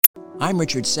I'm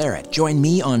Richard Serrett. Join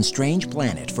me on Strange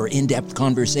Planet for in-depth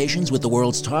conversations with the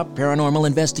world's top paranormal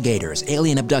investigators,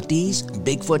 alien abductees,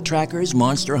 Bigfoot trackers,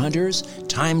 monster hunters,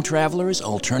 time travelers,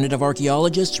 alternative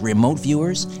archaeologists, remote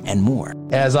viewers, and more.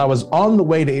 As I was on the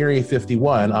way to Area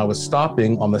 51, I was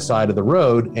stopping on the side of the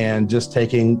road and just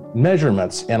taking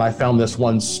measurements. And I found this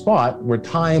one spot where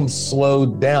time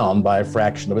slowed down by a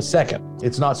fraction of a second.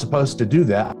 It's not supposed to do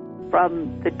that.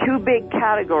 From the two big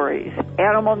categories,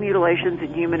 animal mutilations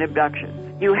and human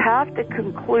abductions, you have to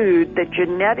conclude that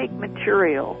genetic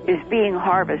material is being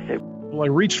harvested. Well, I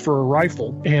reached for a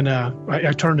rifle, and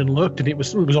I turned and looked, and it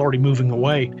was already moving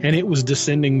away, and it was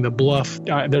descending the bluff.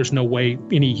 There's no way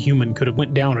any human could have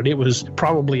went down it. It was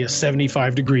probably a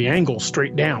 75-degree angle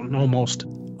straight down, almost.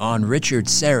 On Richard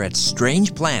Serrett's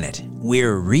Strange Planet,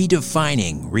 we're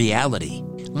redefining reality.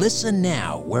 Listen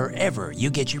now wherever you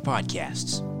get your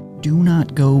podcasts. Do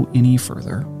not go any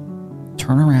further.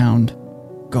 Turn around,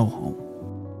 go home.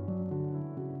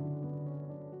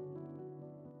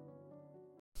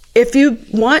 If you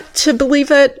want to believe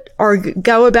it or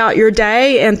go about your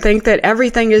day and think that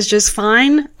everything is just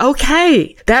fine,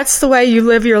 okay, that's the way you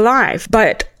live your life.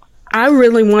 But I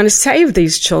really want to save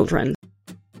these children.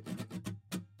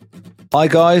 Hi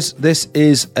guys, this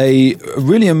is a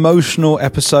really emotional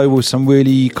episode with some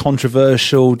really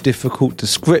controversial, difficult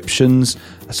descriptions.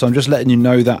 So I'm just letting you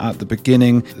know that at the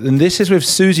beginning. And this is with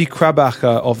Susie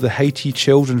Krabacher of the Haiti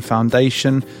Children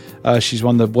Foundation. She's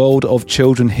won the World of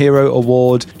Children Hero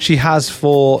Award. She has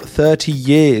for 30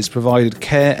 years provided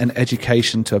care and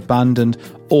education to abandoned,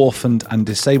 orphaned and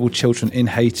disabled children in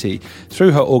Haiti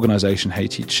through her organisation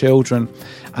Haiti Children.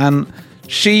 And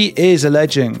she is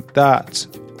alleging that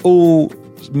all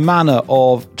manner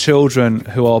of children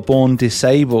who are born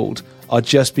disabled are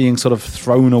just being sort of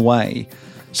thrown away.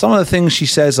 Some of the things she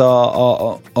says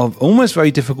are almost very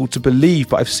difficult to believe,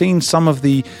 but I've seen some of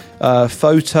the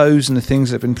photos and the things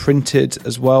that have been printed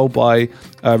as well by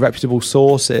reputable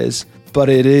sources, but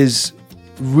it is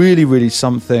really, really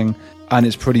something, and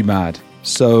it's pretty mad.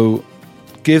 So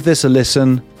give this a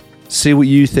listen, see what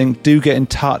you think, do get in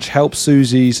touch, help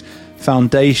Susie's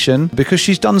foundation, because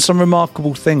she's done some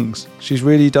remarkable things. She's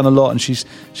really done a lot, and she's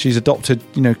adopted,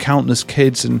 countless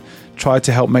kids and tried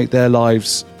to help make their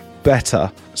lives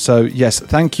better. So yes,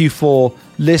 thank you for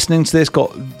listening to this.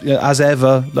 Got, as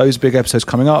ever, loads of big episodes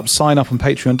coming up. Sign up on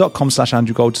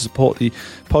patreon.com/Andrew Gold to support the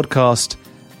podcast.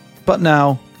 But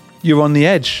now you're on the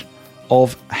edge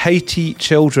of Haiti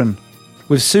Children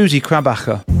with Susie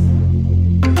Krabacher.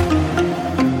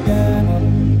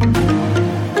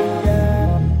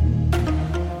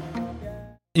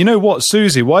 You know what,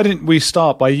 Susie, why didn't we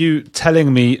start by you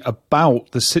telling me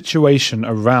about the situation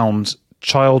around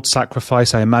child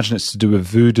sacrifice? I imagine it's to do with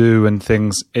voodoo and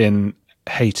things in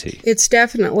Haiti. It's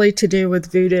definitely to do with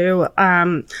voodoo.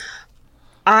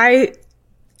 I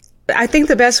think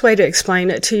the best way to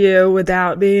explain it to you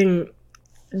without being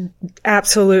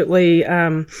absolutely,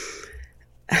 I'm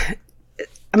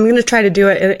going to try to do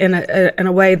it in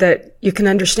a way that you can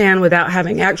understand without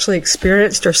having actually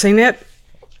experienced or seen it.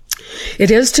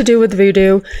 It is to do with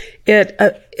voodoo.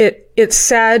 It's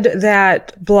said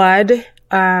that blood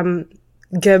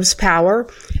gives power,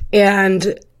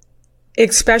 and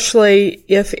especially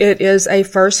if it is a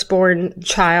firstborn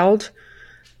child,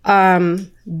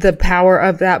 the power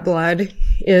of that blood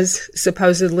is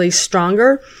supposedly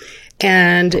stronger,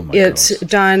 and it's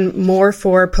done more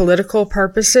for political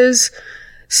purposes.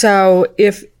 So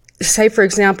if, say for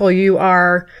example, you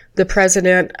are the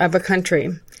president of a country,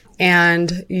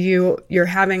 and you're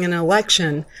having an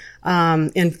election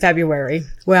in February.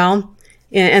 Well,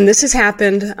 and this has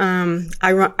happened.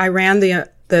 I ran the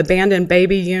abandoned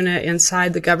baby unit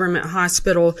inside the government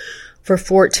hospital for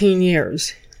 14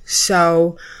 years.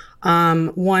 So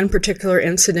one particular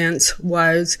incident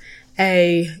was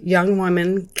a young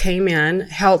woman came in,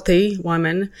 healthy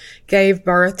woman, gave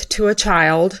birth to a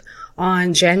child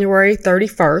on January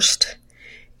 31st,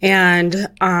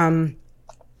 and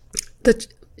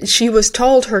she was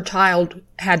told her child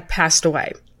had passed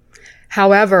away.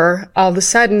 However, all of a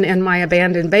sudden in my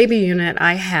abandoned baby unit,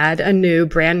 I had a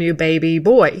brand new baby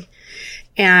boy,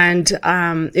 and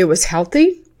it was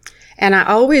healthy. And I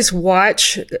always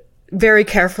watch very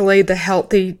carefully the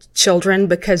healthy children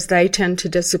because they tend to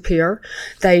disappear.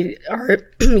 They are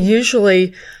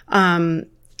usually,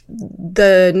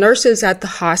 the nurses at the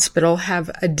hospital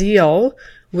have a deal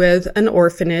with an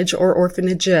orphanage or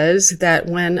orphanages that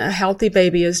when a healthy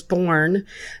baby is born,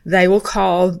 they will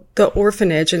call the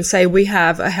orphanage and say, we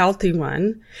have a healthy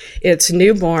one. It's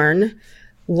newborn.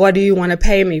 What do you want to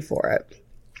pay me for it?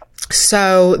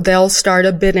 So they'll start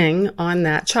a bidding on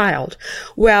that child.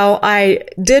 Well, I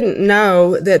didn't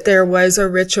know that there was a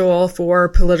ritual for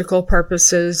political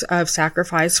purposes of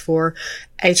sacrifice for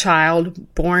a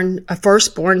firstborn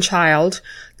child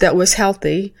that was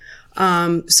healthy.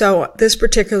 So this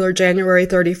particular January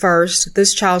 31st,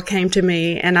 this child came to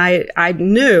me, and I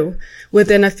knew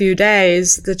within a few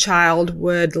days the child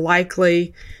would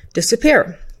likely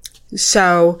disappear.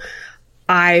 So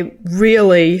I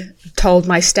really told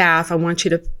my staff, I want you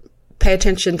to pay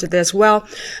attention to this. Well,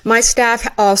 my staff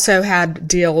also had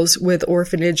deals with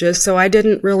orphanages, so I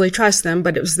didn't really trust them,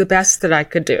 but it was the best that I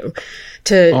could do.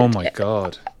 Oh my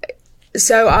God.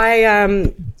 So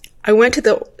I went to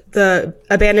the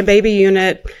abandoned baby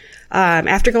unit.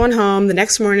 After going home, the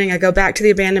next morning I go back to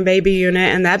the abandoned baby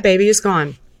unit, and that baby is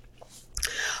gone.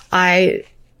 I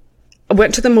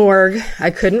went to the morgue.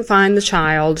 I couldn't find the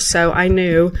child, so I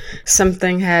knew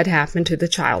something had happened to the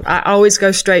child. I always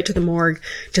go straight to the morgue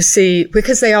to see,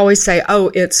 because they always say,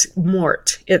 oh, it's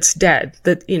mort, it's dead,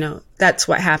 that, that's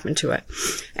what happened to it.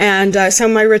 And so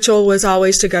my ritual was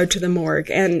always to go to the morgue,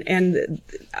 and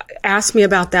ask me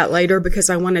about that later, because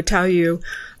I want to tell you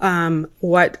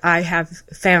what I have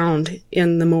found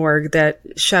in the morgue that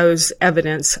shows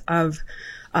evidence of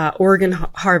organ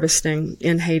harvesting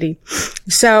in Haiti.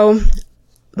 So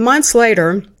months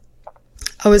later,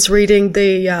 I was reading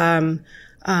the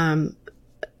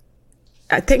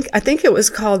I think it was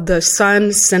called the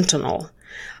Sun Sentinel.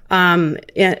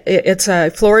 It's a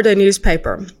Florida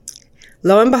newspaper.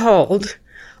 Lo and behold,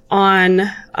 on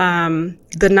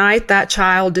the night that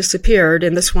child disappeared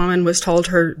and this woman was told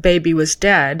her baby was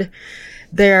dead,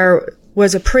 there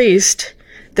was a priest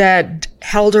that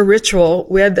held a ritual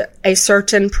with a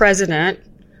certain president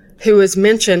who was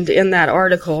mentioned in that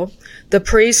article. The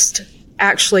priest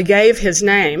actually gave his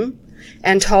name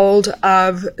and told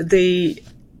of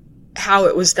how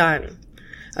it was done.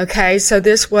 Okay, so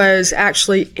this was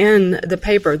actually in the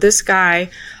paper. This guy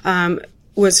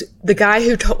was the guy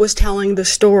who was telling the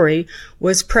story,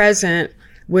 was present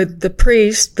with the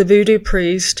priest, the voodoo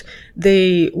priest.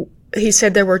 He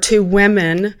said there were two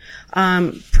women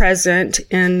present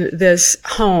in this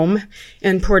home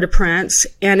in Port-au-Prince,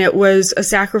 and it was a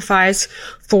sacrifice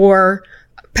for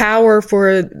power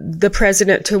for the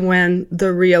president to win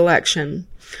the re-election.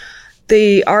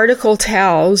 The article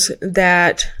tells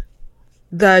that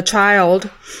the child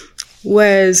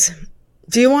was.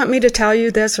 Do you want me to tell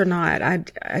you this or not? I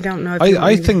don't know.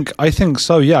 I think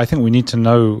so. Yeah, I think we need to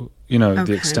know Okay.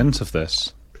 the extent of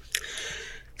this.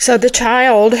 So the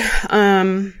child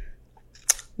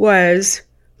was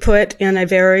put in a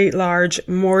very large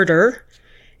mortar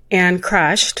and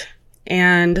crushed,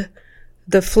 and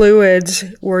the fluids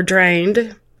were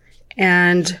drained,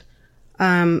 and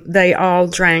they all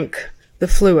drank the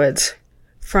fluids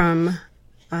from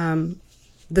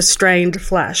the strained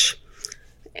flesh.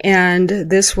 And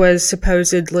this was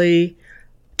supposedly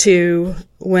to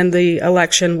win the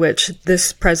election, which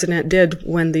this president did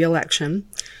win the election.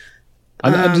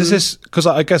 And this is because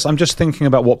I guess I'm just thinking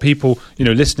about what people,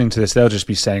 listening to this, they'll just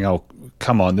be saying, "Oh,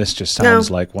 come on, this just sounds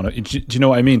like one." Do you know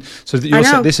what I mean? So you're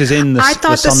saying this is in the. I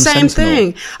thought the same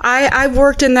thing. I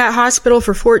worked in that hospital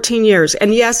for 14 years,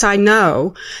 and yes, I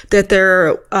know that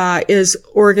there is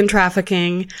organ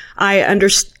trafficking. I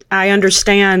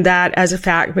understand that as a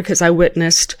fact because I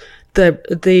witnessed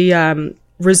the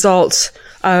results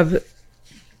of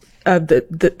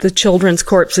the children's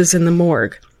corpses in the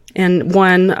morgue. And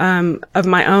one of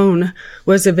my own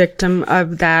was a victim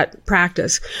of that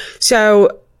practice.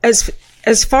 So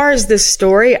as far as this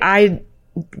story, I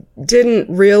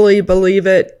didn't really believe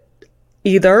it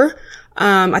either.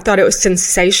 I thought it was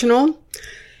sensational.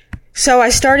 So I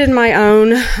started my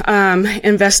own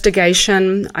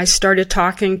investigation. I started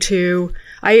talking to,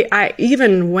 I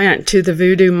even went to the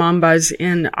voodoo mambas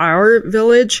in our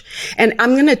village. And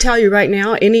I'm going to tell you right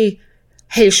now, any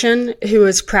Haitian who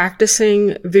is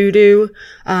practicing voodoo,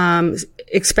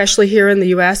 especially here in the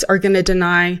U.S., are going to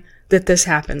deny that this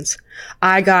happens.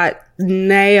 I got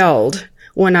nailed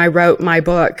when I wrote my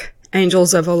book,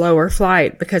 Angels of a Lower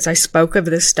Flight, because I spoke of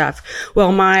this stuff.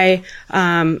 Well, my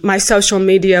social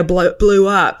media blew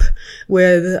up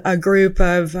with a group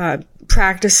of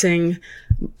practicing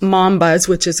mambas,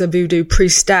 which is a voodoo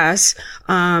priestess,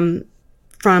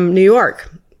 from New York,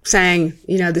 saying,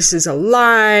 this is a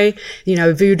lie.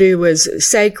 Voodoo was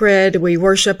sacred. We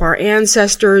worship our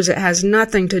ancestors. It has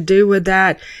nothing to do with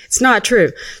that. It's not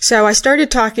true. So I started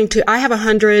talking to,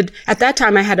 at that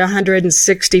time I had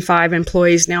 165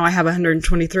 employees. Now I have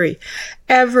 123.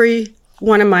 Every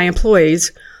one of my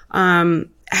employees,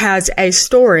 has a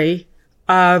story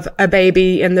of a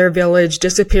baby in their village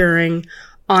disappearing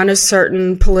on a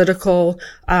certain political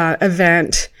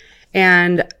event.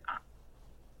 And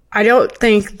I don't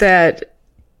think that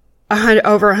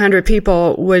over 100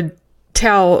 people would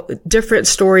tell different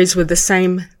stories with the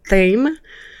same theme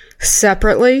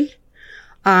separately.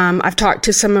 I've talked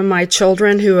to some of my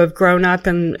children who have grown up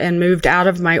and moved out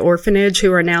of my orphanage,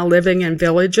 who are now living in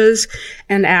villages,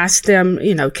 and asked them,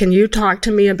 can you talk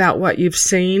to me about what you've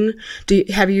seen?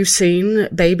 Have you seen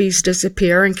babies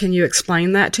disappear? And can you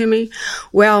explain that to me?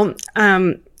 Well,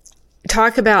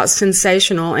 talk about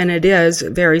sensational, and it is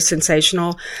very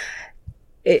sensational.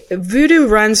 Voodoo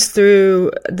runs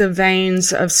through the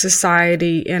veins of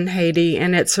society in Haiti,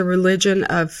 and it's a religion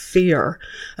of fear.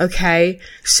 Okay.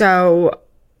 So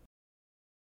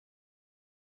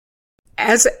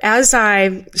as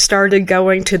I started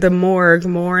going to the morgue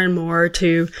more and more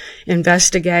to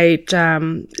investigate,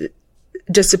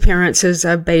 disappearances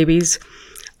of babies,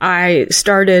 I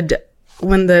started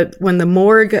when the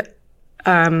morgue,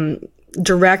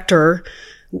 director,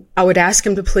 I would ask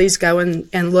him to please go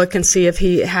and look and see if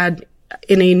he had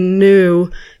any new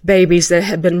babies that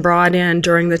had been brought in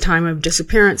during the time of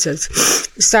disappearances.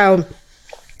 So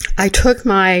I took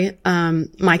my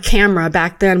camera.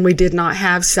 Back then we did not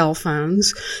have cell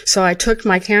phones. So I took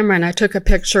my camera and I took a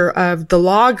picture of the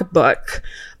logbook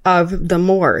of the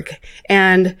morgue,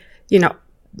 and,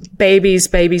 babies.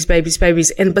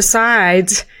 And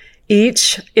besides,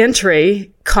 each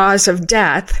entry cause of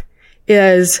death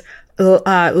is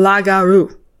La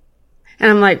Garou.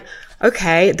 And I'm like,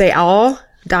 okay, they all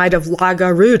died of La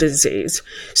Garou disease.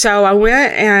 So I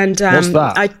went and, what's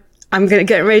that? I'm going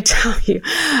to get ready to tell you.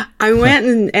 I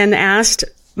went and asked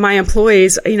my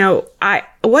employees,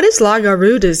 what is La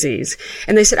Garou disease?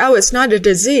 And they said, oh, it's not a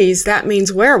disease. That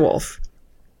means werewolf.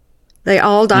 They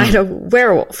all died of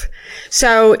werewolf.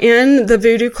 So in the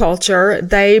voodoo culture,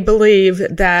 they believe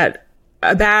that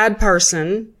a bad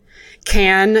person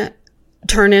can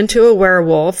turn into a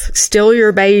werewolf, steal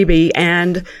your baby,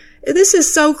 and this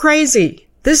is so crazy.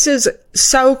 This is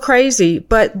so crazy,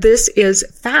 but this is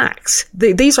facts.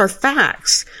 These are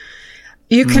facts.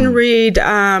 You can read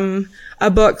a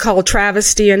book called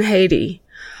Travesty in Haiti.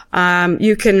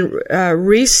 You can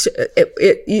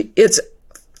it's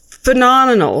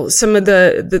phenomenal, some of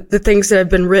the things that have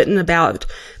been written about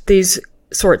these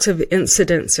sorts of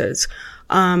incidences.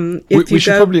 We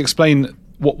should probably explain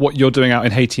what you're doing out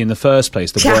in Haiti in the first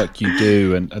place, the work you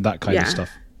do and that kind of stuff.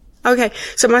 Okay.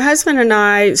 So my husband and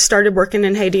I started working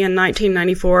in Haiti in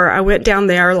 1994. I went down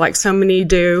there, like so many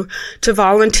do, to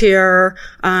volunteer,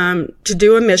 to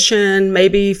do a mission,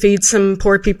 maybe feed some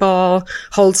poor people,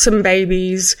 hold some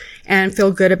babies, and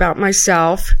feel good about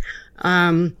myself.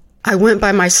 I went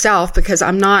by myself because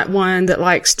I'm not one that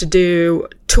likes to do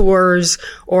tours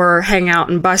or hang out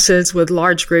in buses with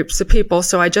large groups of people.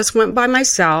 So I just went by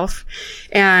myself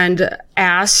and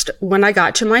asked when I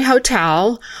got to my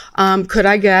hotel, could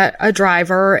I get a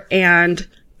driver and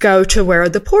go to where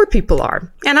the poor people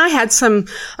are? And I had some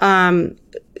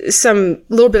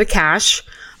little bit of cash,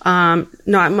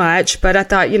 not much, but I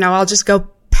thought, I'll just go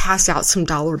pass out some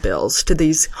dollar bills to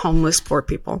these homeless poor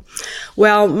people.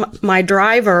 Well, my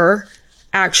driver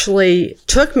actually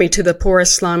took me to the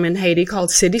poorest slum in Haiti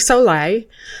called Cité Soleil.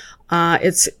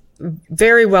 It's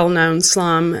very well-known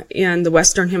slum in the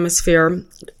Western Hemisphere,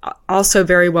 also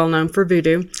very well-known for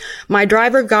voodoo. My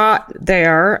driver got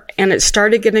there and it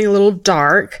started getting a little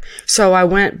dark, so I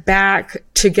went back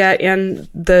to get in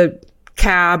the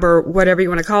cab or whatever you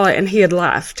want to call it, and he had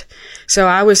left. So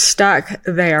I was stuck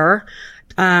there.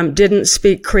 Didn't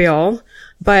speak Creole,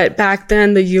 but back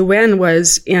then the UN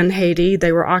was in Haiti.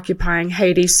 They were occupying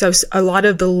Haiti. So a lot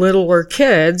of the littler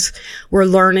kids were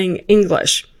learning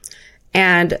English,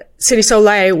 and Cité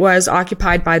Soleil was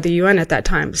occupied by the UN at that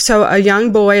time. So a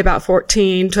young boy, about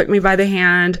 14, took me by the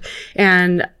hand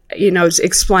and,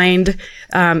 explained,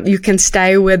 you can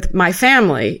stay with my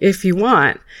family if you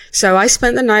want. So I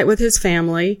spent the night with his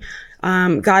family,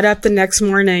 got up the next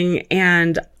morning,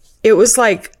 and it was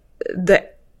like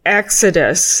the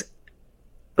Exodus,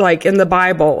 like in the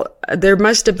Bible. There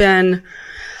must have been,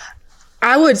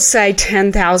 I would say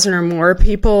 10,000 or more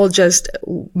people just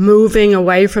moving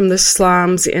away from the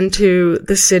slums into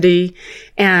the city.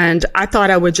 And I thought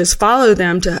I would just follow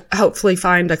them to hopefully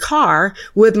find a car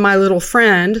with my little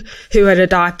friend who had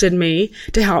adopted me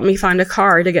to help me find a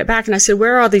car to get back. And I said,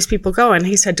 where are all these people going?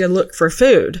 He said, to look for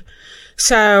food.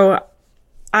 So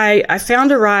I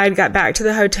found a ride, got back to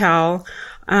the hotel.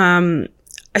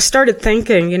 I started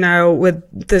thinking, with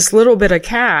this little bit of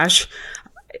cash,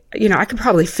 I could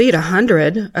probably feed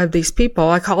 100 of these people.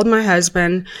 I called my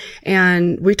husband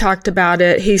and we talked about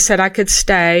it. He said I could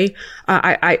stay.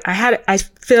 I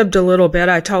fibbed a little bit.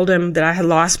 I told him that I had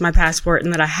lost my passport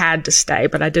and that I had to stay,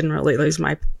 but I didn't really lose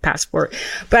my passport.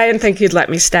 But I didn't think he'd let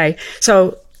me stay.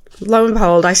 So lo and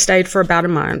behold, I stayed for about a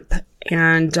month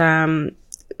and,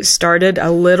 started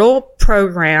a little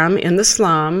program in the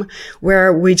slum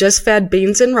where we just fed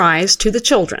beans and rice to the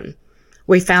children.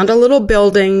 We found a little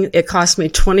building. It cost me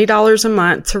 $20 a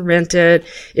month to rent it.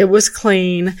 It was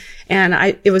clean,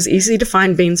 and it was easy to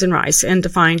find beans and rice and to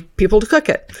find people to cook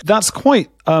it. That's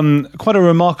quite a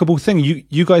remarkable thing.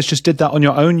 You guys just did that on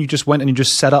your own? You just went and you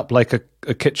just set up like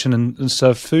a kitchen and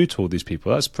served food to all these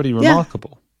people? That's pretty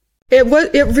remarkable. Yeah.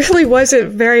 It really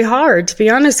wasn't very hard, to be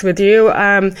honest with you.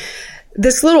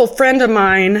 This little friend of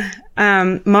mine,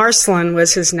 Marcelin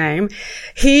was his name.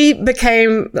 He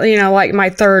became, like my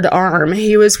third arm.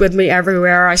 He was with me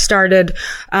everywhere. I started,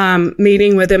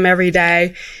 meeting with him every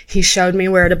day. He showed me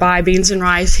where to buy beans and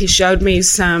rice. He showed me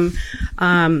some,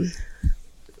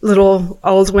 little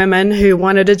old women who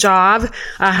wanted a job.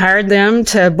 I hired them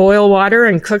to boil water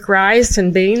and cook rice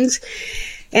and beans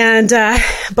and,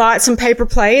 bought some paper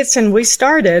plates and we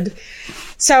started.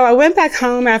 So I went back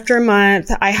home after a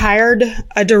month. I hired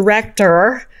a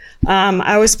director.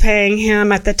 I was paying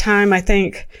him at the time, I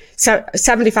think,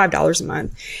 $75 a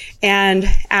month and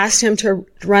asked him to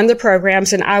run the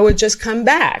programs. And I would just come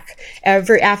back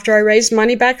after I raised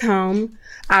money back home,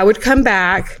 I would come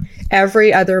back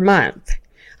every other month.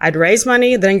 I'd raise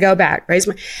money, then go back, raise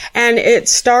money. And it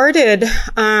started,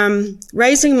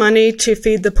 raising money to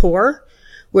feed the poor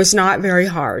was not very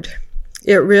hard.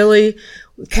 It really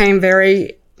came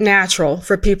very natural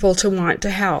for people to want to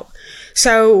help.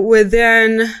 So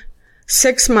within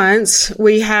 6 months,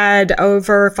 we had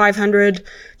over 500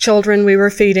 children we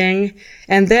were feeding,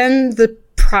 and then the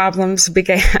problems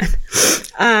began.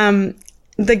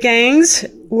 The gangs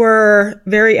were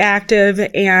very active,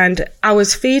 and I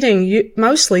was feeding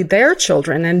mostly their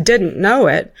children and didn't know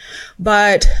it,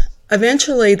 but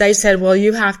eventually they said, well,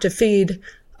 you have to feed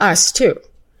us too.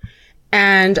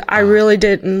 And I really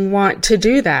didn't want to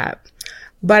do that.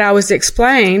 But I was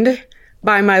explained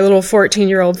by my little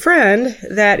 14-year-old friend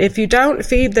that if you don't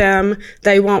feed them,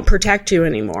 they won't protect you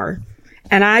anymore.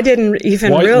 And I didn't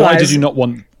even realize. Why did you not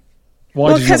want?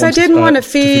 Because I didn't want to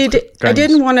feed. I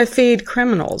didn't want to feed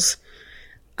criminals.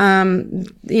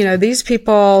 These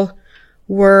people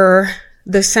were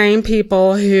the same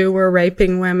people who were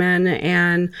raping women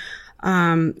and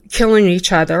killing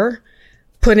each other,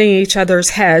 putting each other's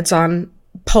heads on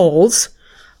poles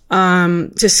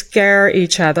to scare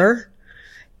each other.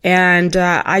 And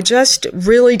I just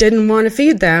really didn't want to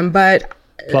feed them. But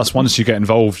plus, once you get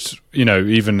involved,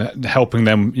 even helping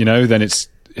them, then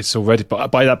it's already.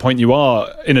 But by that point, you are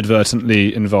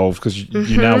inadvertently involved because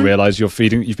you now realise you've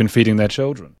been feeding their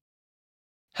children.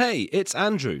 Hey, it's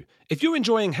Andrew. If you're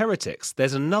enjoying Heretics,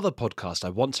 there's another podcast I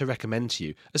want to recommend to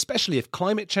you, especially if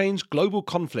climate change, global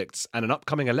conflicts, and an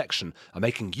upcoming election are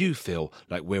making you feel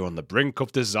like we're on the brink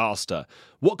of disaster.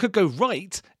 What Could Go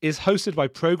Right is hosted by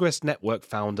Progress Network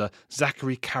founder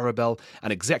Zachary Karabel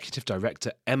and executive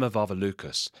director Emma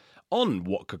Varvaloucas. On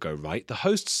What Could Go Right, the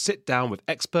hosts sit down with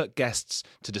expert guests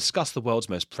to discuss the world's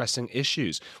most pressing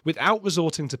issues without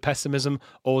resorting to pessimism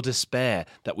or despair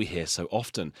that we hear so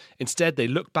often. Instead, they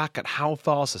look back at how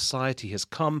far society has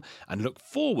come and look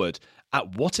forward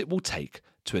at what it will take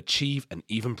to achieve an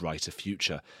even brighter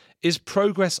future. Is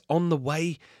progress on the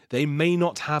way? They may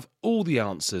not have all the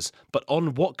answers, but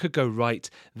on What Could Go Right,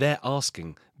 they're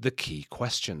asking the key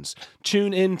questions.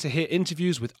 Tune in to hear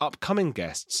interviews with upcoming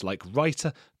guests like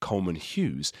writer Coleman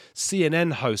Hughes,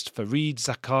 CNN host Fareed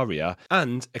Zakaria,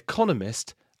 and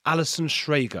economist Alison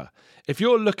Schrager. If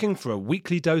you're looking for a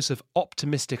weekly dose of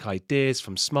optimistic ideas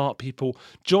from smart people,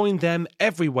 join them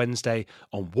every Wednesday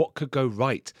on What Could Go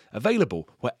Right, available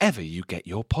wherever you get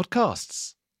your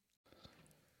podcasts.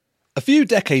 A few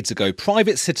decades ago,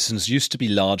 private citizens used to be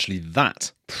largely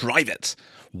that, private.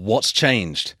 What's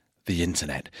changed? The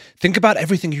internet. Think about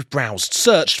everything you've browsed,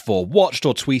 searched for, watched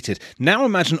or tweeted. Now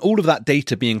imagine all of that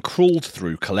data being crawled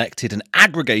through, collected and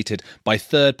aggregated by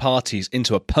third parties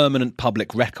into a permanent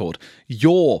public record.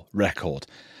 Your record.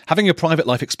 Having your private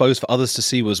life exposed for others to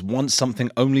see was once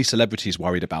something only celebrities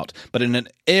worried about. But in an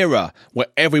era where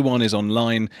everyone is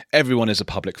online, everyone is a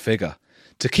public figure.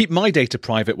 To keep my data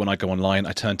private when I go online,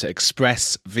 I turn to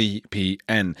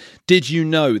ExpressVPN. Did you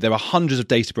know there are hundreds of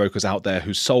data brokers out there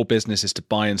whose sole business is to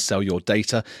buy and sell your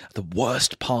data? The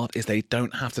worst part is they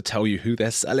don't have to tell you who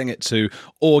they're selling it to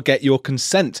or get your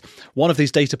consent. One of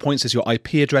these data points is your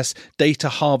IP address. Data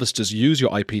harvesters use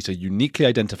your IP to uniquely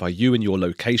identify you and your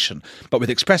location. But with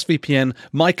ExpressVPN,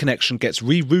 my connection gets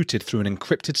rerouted through an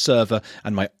encrypted server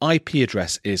and my IP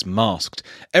address is masked.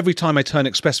 Every time I turn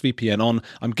ExpressVPN on,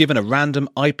 I'm given a random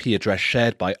IP address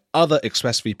shared by other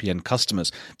ExpressVPN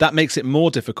customers. That makes it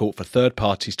more difficult for third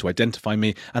parties to identify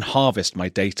me and harvest my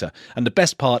data. And the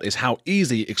best part is how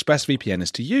easy ExpressVPN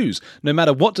is to use. No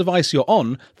matter what device you're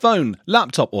on, phone,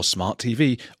 laptop or smart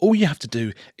TV, all you have to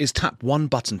do is tap one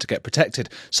button to get protected.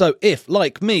 So if,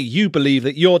 like me, you believe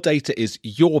that your data is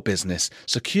your business,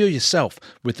 secure yourself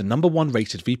with the #1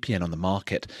 rated VPN on the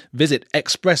market. Visit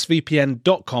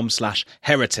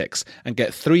expressvpn.com/heretics and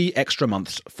get 3 extra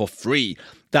months for free.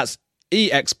 That's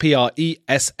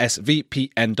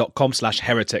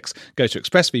expressvpn.com/heretics. Go to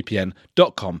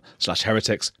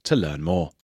expressvpn.com/heretics to learn more.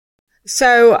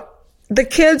 So the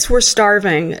kids were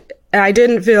starving. I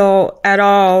didn't feel at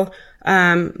all,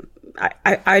 I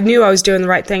knew I was doing the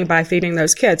right thing by feeding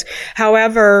those kids.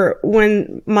 However,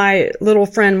 when my little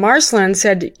friend Marceline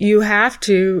said, you have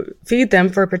to feed them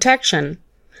for protection.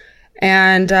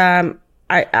 And,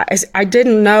 I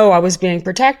didn't know I was being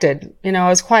protected. I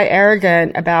was quite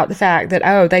arrogant about the fact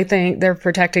that, they think they're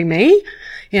protecting me,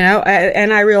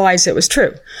 and I realized it was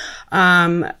true.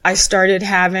 I started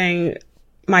having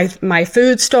my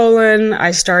food stolen.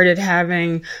 I started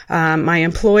having, my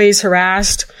employees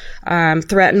harassed,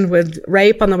 threatened with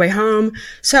rape on the way home.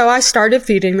 So I started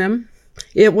feeding them.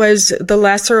 It was the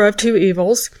lesser of two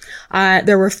evils.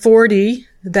 There were 40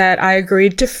 that I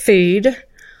agreed to feed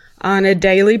on a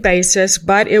daily basis,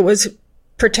 but it was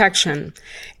protection.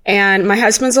 And my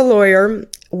husband's a lawyer.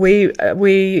 We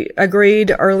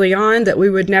agreed early on that we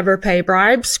would never pay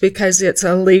bribes because it's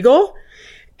illegal.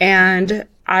 And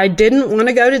I didn't want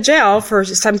to go to jail for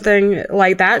something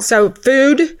like that. So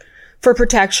food for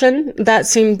protection, that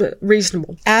seemed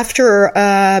reasonable. After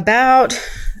about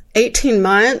 18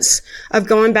 months of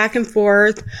going back and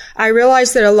forth, I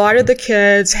realized that a lot of the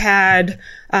kids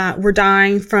were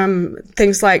dying from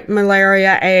things like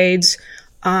malaria, AIDS,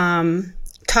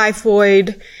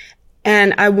 typhoid.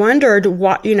 And I wondered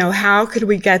how could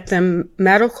we get them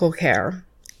medical care?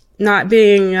 Not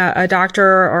being a doctor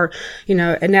or,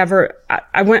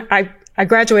 I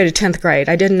graduated 10th grade.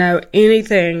 I didn't know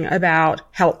anything about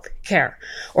health care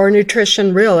or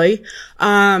nutrition really.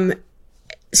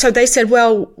 So they said,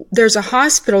 well, there's a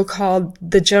hospital called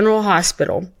the General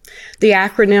Hospital. The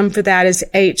acronym for that is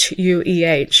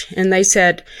HUEH. And they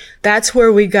said, that's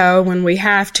where we go when we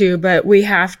have to, but we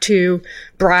have to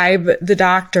bribe the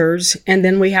doctors and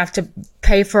then we have to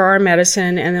pay for our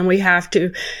medicine and then we have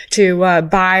to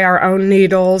buy our own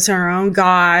needles and our own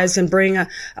gauze and bring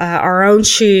our own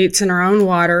sheets and our own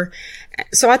water.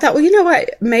 So I thought, well, you know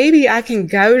what? Maybe I can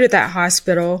go to that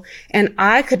hospital and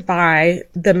I could buy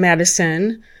the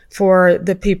medicine for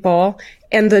the people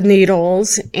and the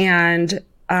needles. And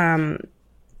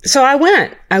so I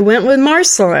went with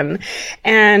Marceline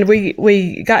and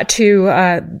we got to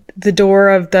the door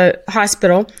of the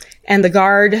hospital and the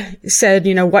guard said,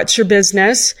 what's your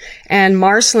business? And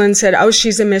Marceline said,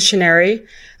 she's a missionary.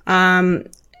 And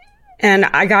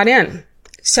I got in.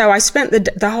 So I spent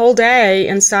the whole day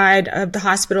inside of the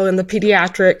hospital in the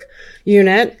pediatric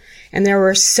unit. And there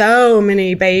were so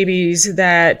many babies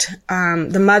that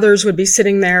the mothers would be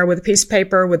sitting there with a piece of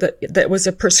paper that was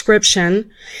a prescription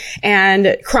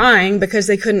and crying because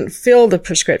they couldn't fill the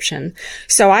prescription.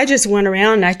 So I just went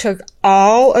around and I took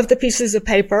all of the pieces of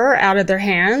paper out of their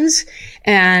hands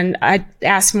and I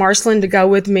asked Marceline to go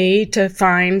with me to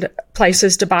find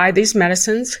places to buy these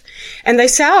medicines. And they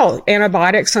sell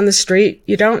antibiotics on the street.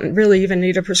 You don't really even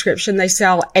need a prescription. They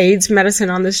sell AIDS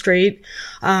medicine on the street,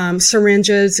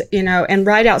 syringes, and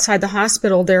right outside the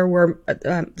hospital, there were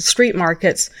street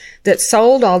markets that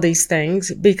sold all these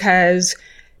things because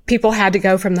people had to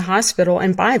go from the hospital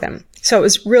and buy them. So it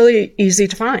was really easy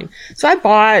to find. So I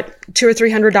bought $200 or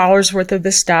 $300 worth of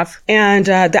this stuff and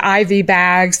the IV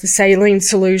bags, the saline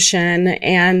solution,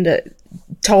 and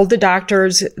told the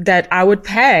doctors that I would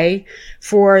pay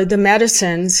for the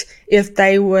medicines if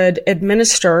they would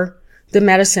administer the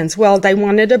medicines. Well, they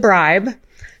wanted a bribe.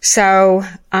 So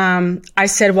I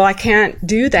said, well, I can't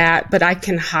do that, but I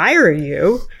can hire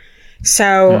you.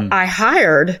 So I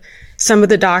hired some of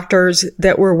the doctors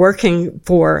that were working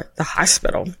for the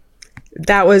hospital.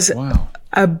 That was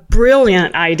a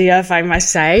brilliant idea, if I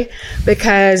must say,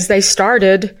 because they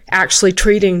started actually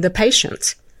treating the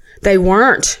patients. They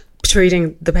weren't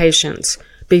treating the patients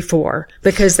before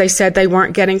because they said they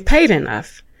weren't getting paid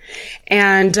enough.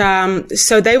 And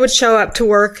so they would show up to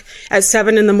work at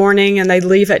 7 a.m. and they'd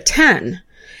leave at 10.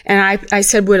 And I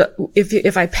said,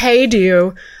 if I paid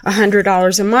you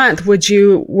 $100 a month, would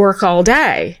you work all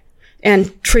day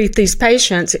and treat these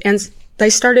patients? And they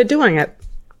started doing it.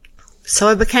 So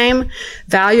I became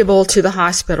valuable to the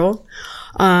hospital,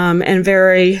 and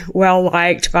very well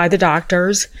liked by the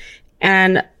doctors.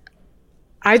 And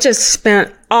I just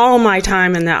spent all my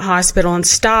time in that hospital and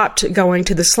stopped going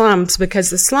to the slums because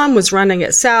the slum was running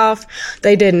itself.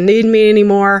 They didn't need me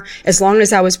anymore as long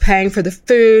as I was paying for the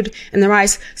food and the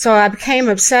rice. So I became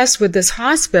obsessed with this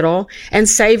hospital and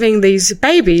saving these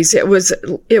babies. It was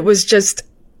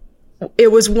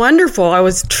wonderful. I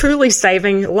was truly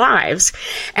saving lives.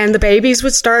 And the babies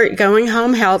would start going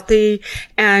home healthy.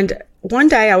 And one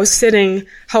day I was sitting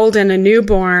holding a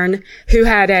newborn who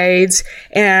had AIDS,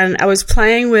 and I was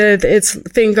playing with its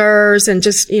fingers and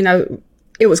just,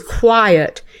 it was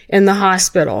quiet in the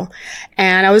hospital.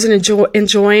 And I was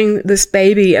enjoying this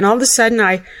baby. And all of a sudden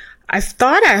I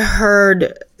thought I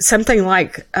heard something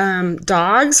like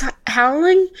dogs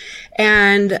howling.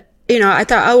 And, I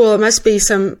thought, oh, well, it must be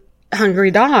some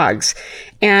hungry dogs.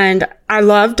 And I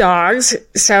love dogs.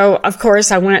 So, of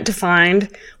course, I went to find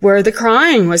where the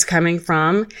crying was coming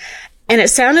from. And it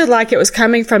sounded like it was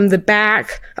coming from the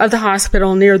back of the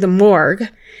hospital near the morgue.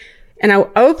 And I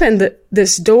opened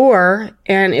this door,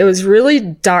 and it was really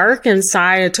dark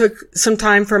inside. It took some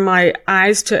time for my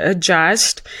eyes to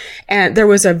adjust. And there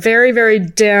was a very, very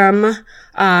dim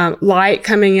light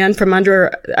coming in from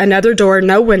under another door,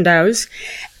 no windows.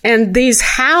 And these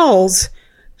howls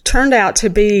turned out to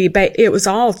be, it was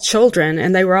all children,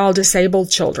 and they were all disabled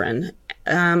children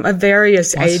of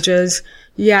various ages.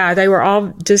 Yeah, they were all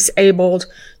disabled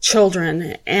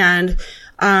children. And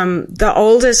the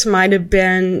oldest might have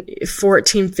been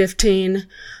 14, 15,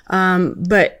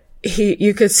 but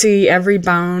you could see every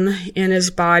bone in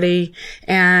his body,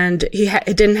 and he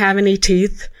didn't have any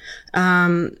teeth.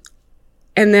 And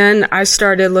then I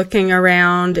started looking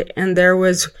around, and there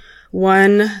was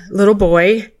one little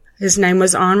boy. His name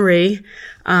was Henri.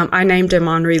 I named him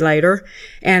Henri later,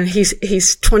 and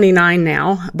he's 29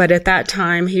 now, but at that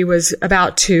time he was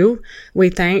about 2, we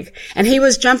think. And he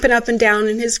was jumping up and down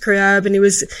in his crib, and he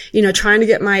was, trying to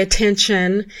get my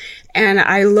attention. And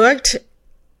I looked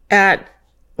at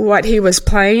what he was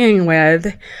playing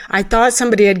with. I thought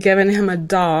somebody had given him a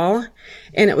doll,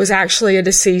 and it was actually a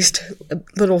deceased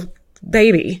little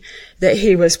baby that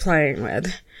he was playing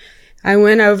with. I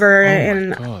went over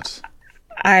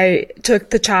I took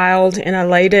the child and I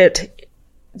laid it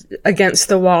against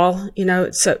the wall,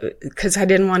 because I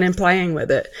didn't want him playing with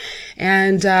it.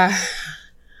 And I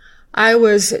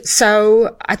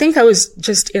think I was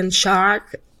just in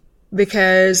shock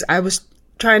because I was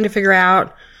trying to figure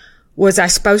out, was I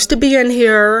supposed to be in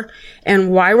here? And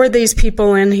why were these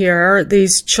people in here,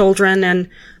 these children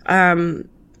and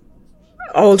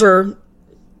older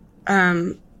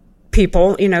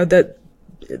people,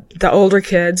 the older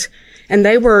kids? And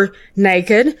they were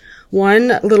naked.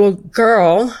 One little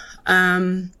girl,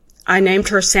 I named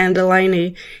her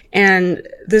Sandalani, and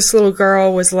this little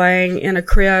girl was laying in a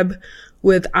crib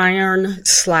with iron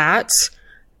slats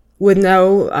with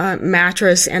no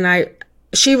mattress, and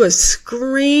she was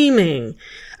screaming.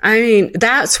 I mean,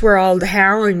 that's where all the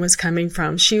howling was coming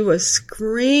from. She was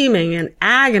screaming in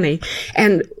agony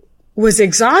and was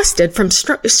exhausted from,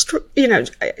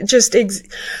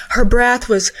 her breath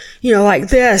was, like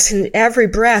this, and every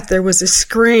breath there was a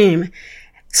scream.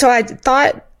 So I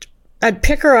thought I'd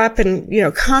pick her up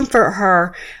and, comfort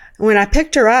her. When I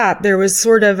picked her up, there was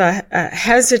sort of a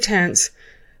hesitance,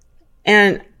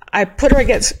 and I put her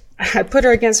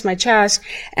against my chest,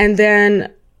 and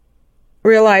then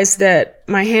realized that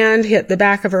my hand hit the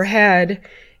back of her head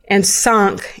and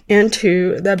sunk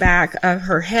into the back of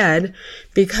her head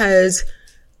because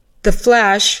the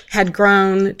flesh had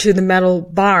grown to the metal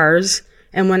bars.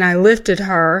 And when I lifted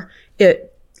her,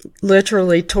 it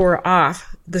literally tore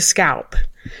off the scalp.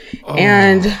 Oh.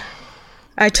 And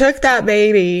I took that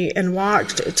baby and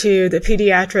walked to the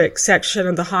pediatric section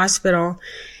of the hospital,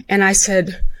 and I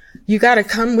said, you got to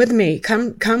come with me.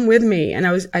 Come with me. And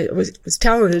I was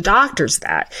telling the doctors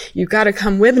that you got to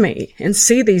come with me and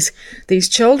see these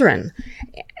children.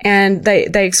 And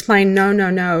they explained,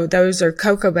 no, those are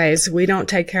cocoa bays. We don't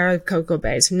take care of cocoa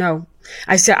bays. No.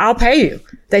 I said, I'll pay you.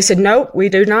 They said, nope, we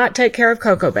do not take care of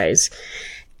cocoa bays.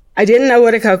 I didn't know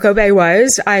what a cocoa bay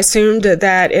was. I assumed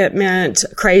that it meant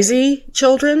crazy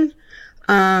children,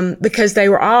 because they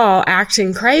were all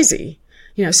acting crazy,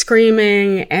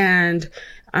 screaming and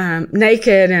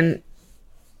naked. And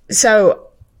so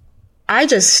I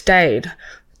just stayed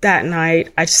that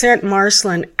night. I sent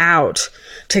Marceline out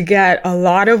to get a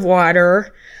lot of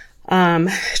water,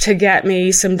 to get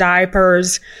me some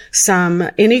diapers,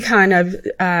 any kind of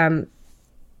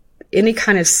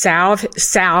salve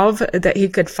that he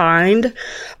could find,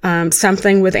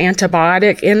 something with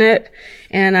antibiotic in it.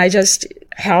 And I just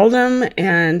held him,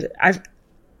 and I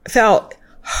felt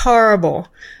horrible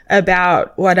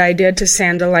about what I did to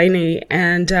Sandalini.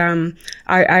 And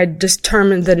I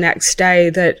determined the next day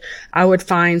that I would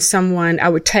find someone, I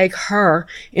would take her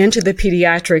into the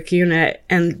pediatric unit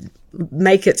and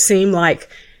make it seem like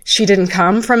she didn't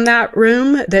come from that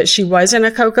room, that she was in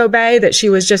a Cocoa Bay, that she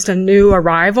was just a new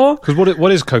arrival. Because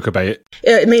what is Cocoa Bay?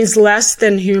 It means less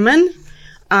than human,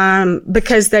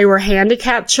 because they were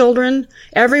handicapped children.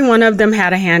 Every one of them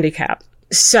had a handicap.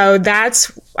 So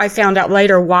I found out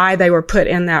later why they were put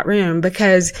in that room,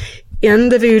 because in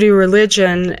the voodoo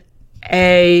religion,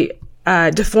 a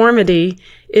deformity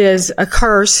is a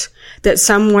curse that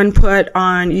someone put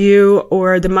on you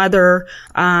or the mother,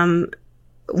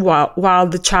 while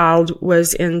the child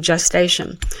was in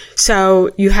gestation.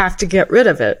 So you have to get rid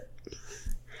of it.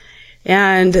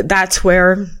 And that's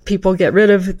where people get rid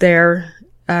of their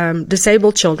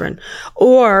disabled children.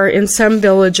 Or in some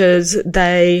villages,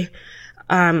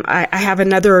 I have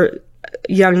another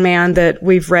young man that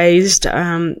we've raised,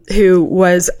 who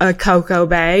was a Cocoa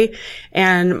Bay,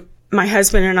 and my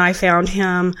husband and I found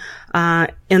him,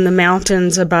 in the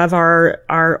mountains above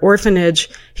our orphanage.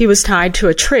 He was tied to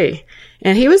a tree,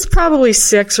 and he was probably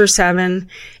 6 or 7,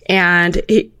 and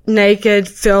naked,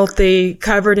 filthy,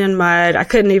 covered in mud. I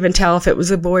couldn't even tell if it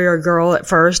was a boy or a girl at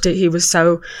first. He was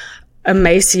so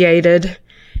emaciated,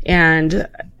 and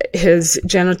his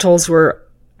genitals were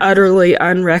utterly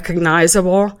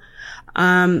unrecognizable.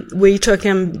 We took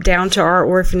him down to our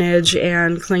orphanage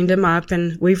and cleaned him up,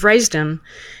 and we've raised him.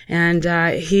 And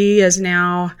he is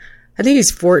now, I think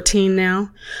he's 14 now.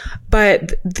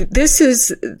 But this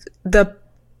is the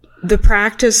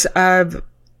practice of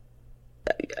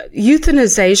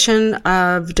euthanization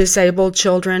of disabled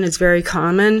children is very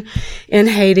common in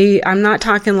Haiti. I'm not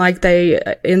talking like they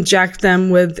inject them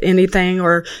with anything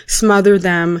or smother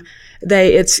them.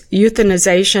 It's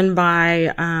euthanization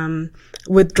by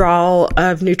withdrawal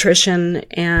of nutrition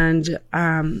and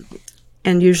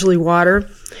usually water.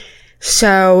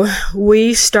 So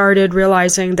we started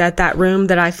realizing that room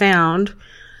that I found,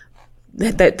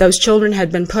 that those children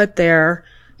had been put there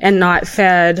and not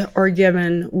fed or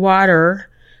given water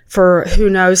for who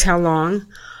knows how long,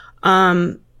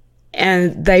 and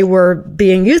they were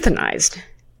being euthanized.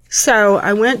 So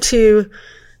I went to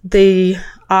the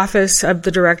office of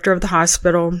the director of the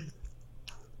hospital.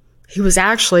 He was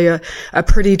actually a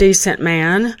pretty decent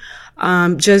man.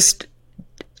 Just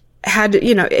had,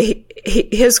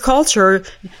 his culture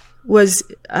was,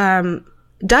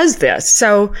 does this.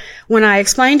 So when I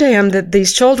explained to him that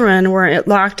these children were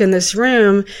locked in this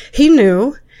room, he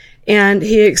knew. And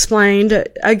he explained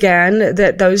again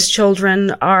that those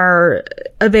children are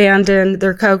abandoned.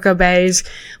 They're Cocoa Bays.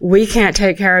 We can't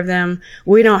take care of them.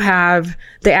 We don't have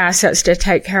the assets to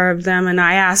take care of them. And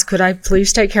I asked, could I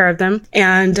please take care of them?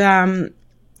 And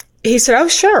he said, oh,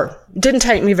 sure. Didn't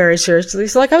take me very seriously.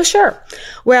 He's like, oh, sure.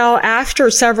 Well,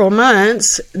 after several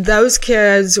months, those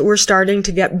kids were starting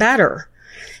to get better.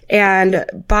 And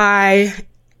by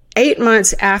 8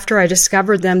 months after I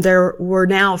discovered them, there were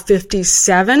now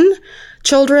 57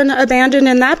 children abandoned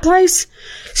in that place.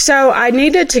 So I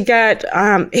needed to get,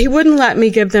 he wouldn't let me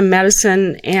give them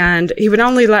medicine, and he would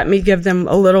only let me give them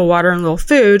a little water and a little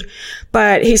food.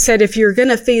 But he said, if you're going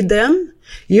to feed them,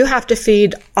 you have to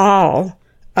feed all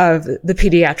of the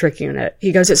pediatric unit.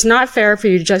 He goes, it's not fair for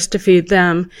you just to feed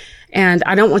them, and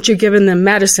I don't want you giving them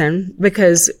medicine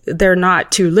because they're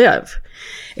not to live.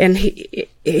 And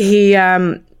he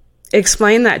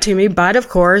explained that to me, but of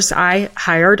course I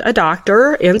hired a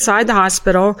doctor inside the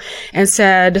hospital and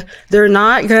said, they're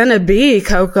not going to be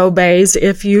Cocoa Bays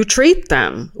if you treat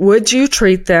them. Would you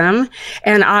treat them?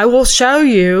 And I will show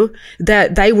you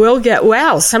that they will get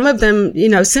well. Some of them,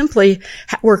 simply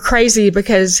were crazy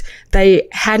because they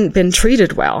hadn't been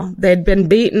treated well. They'd been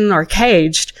beaten or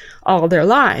caged all their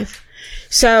life.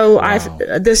 So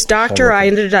this doctor, I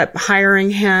ended up hiring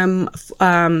him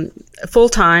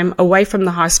full-time away from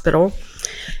the hospital.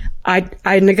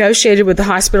 I negotiated with the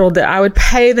hospital that I would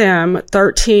pay them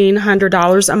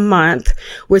 $1,300 a month,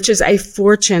 which is a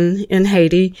fortune in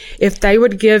Haiti, if they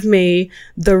would give me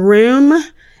the room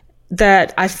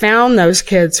that I found those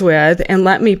kids with and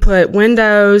let me put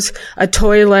windows, a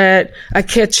toilet, a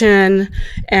kitchen,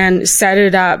 and set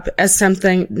it up as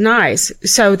something nice.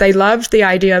 So they loved the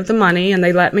idea of the money and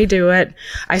they let me do it.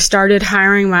 I started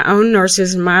hiring my own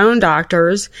nurses and my own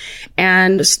doctors,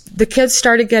 and the kids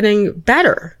started getting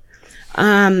better.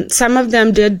 Some of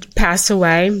them did pass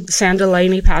away. Sandra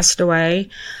Laney passed away.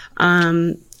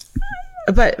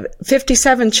 But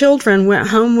 57 children went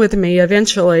home with me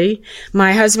eventually.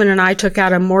 My husband and I took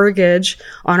out a mortgage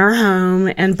on our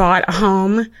home and bought a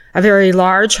home, a very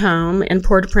large home in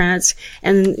Port-au-Prince,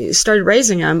 and started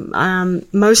raising them.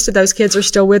 Most of those kids are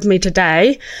still with me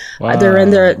today. Wow. They're in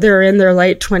their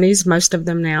late 20s, most of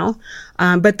them now.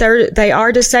 But they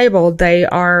are disabled. They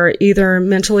are either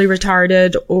mentally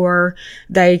retarded or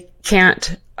they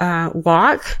can't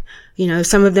walk. You know,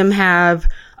 some of them have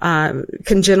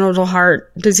congenital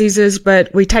heart diseases,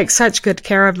 but we take such good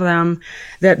care of them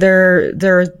that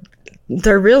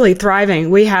they're really thriving.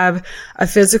 We have a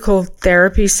physical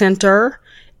therapy center,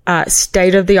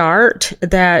 state of the art,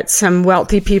 that some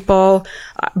wealthy people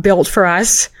built for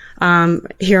us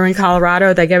here in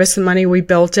Colorado. They gave us the money, we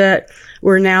built it.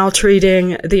 We're now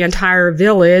treating the entire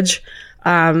village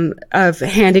of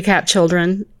handicapped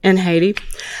children in Haiti.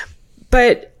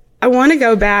 But I want to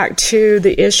go back to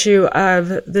the issue of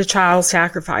the child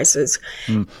sacrifices.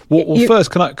 Well,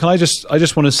 first, can I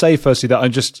just want to say firstly that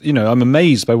I'm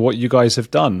amazed by what you guys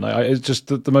have done. It's just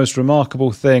the most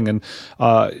remarkable thing, and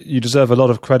you deserve a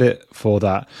lot of credit for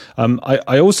that.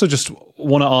 I also just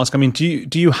want to ask, I mean,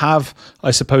 do you have, I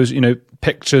suppose,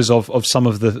 pictures of some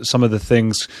of the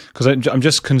things? Because I'm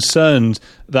just concerned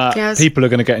that people are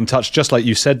going to get in touch, just like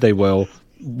you said they will,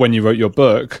 when you wrote your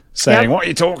book, saying, "What are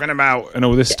you talking about?" and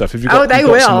all this stuff. Have you got, they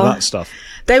will. Some of that stuff?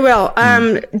 They will.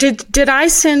 Did I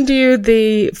send you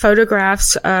the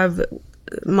photographs of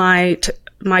my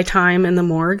time in the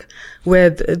morgue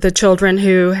with the children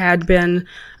who had been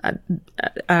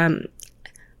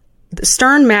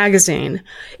Stern magazine,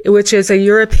 which is a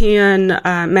European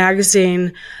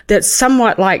magazine that's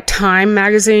somewhat like Time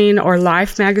magazine or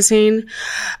Life magazine.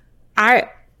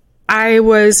 I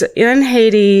was in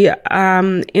Haiti I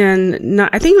think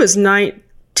it was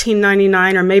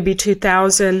 1999 or maybe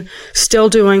 2000, still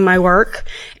doing my work,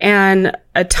 and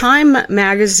a Time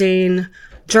magazine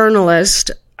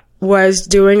journalist was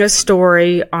doing a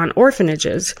story on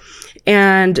orphanages,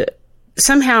 and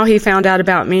somehow he found out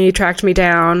about me, tracked me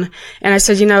down, and I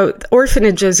said,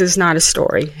 orphanages is not a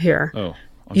story here. Oh,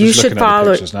 I'm just looking at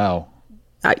the pictures now.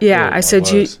 I said,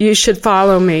 you should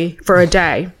follow me for a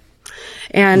day.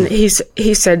 And he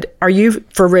said, "Are you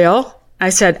for real?"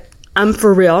 I said, "I'm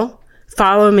for real.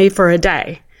 Follow me for a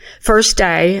day." First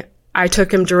day, I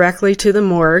took him directly to the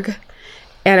morgue,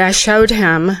 and I showed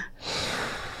him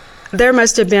there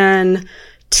must have been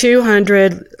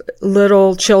 200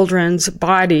 little children's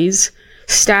bodies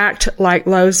stacked like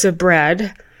loaves of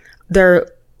bread.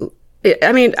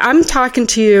 I'm talking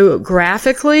to you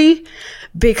graphically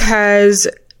because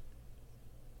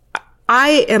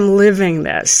I am living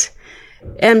this.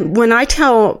 And when I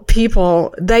tell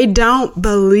people, they don't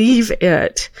believe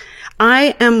it.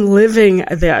 I am living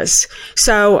this.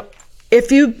 So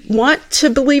if you want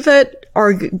to believe it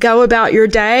or go about your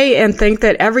day and think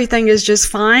that everything is just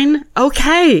fine,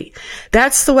 okay.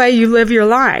 That's the way you live your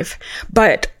life.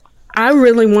 But I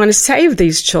really want to save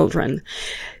these children.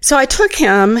 So I took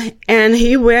him and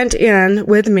he went in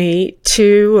with me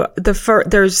to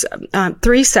there's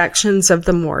 3 sections of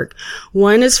the morgue.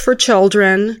 One is for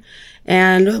children,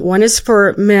 and one is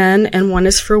for men, and one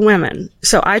is for women.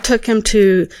 So I took him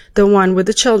to the one with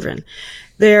the children.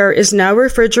 There is no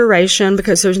refrigeration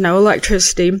because there's no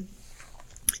electricity,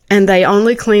 and they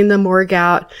only clean the morgue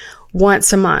out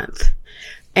once a month.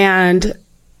 And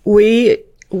we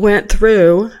went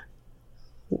through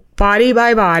body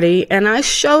by body, and I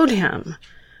showed him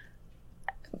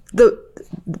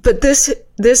but this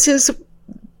is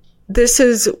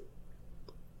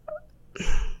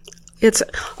it's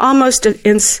almost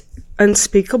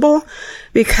unspeakable,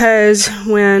 because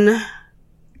when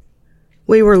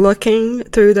we were looking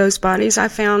through those bodies, I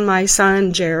found my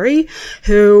son, Jerry,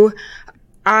 who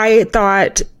I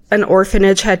thought an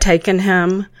orphanage had taken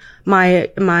him. My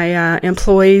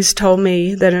employees told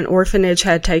me that an orphanage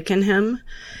had taken him,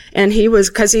 and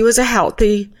because he was a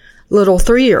healthy little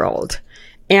 3-year-old.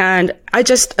 And I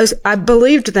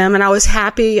believed them, and I was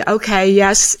happy. Okay,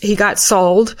 yes, he got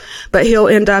sold, but he'll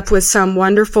end up with some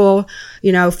wonderful,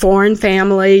 foreign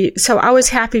family. So I was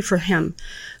happy for him.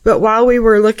 But while we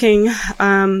were looking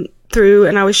through,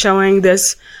 and I was showing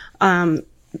this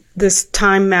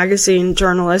Time magazine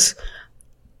journalist,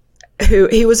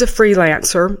 he was a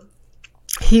freelancer,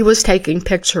 he was taking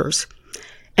pictures,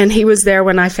 and he was there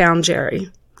when I found Jerry.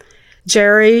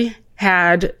 Jerry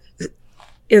had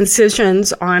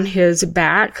incisions on his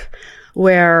back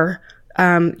where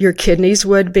your kidneys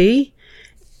would be,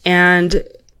 and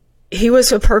he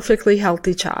was a perfectly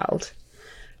healthy child.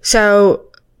 So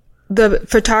the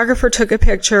photographer took a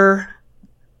picture.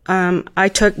 I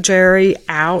took Jerry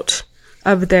out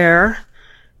of there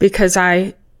because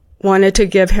I wanted to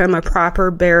give him a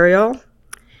proper burial,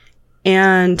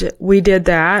 and we did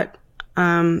that.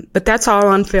 But that's all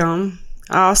on film.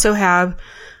 I also have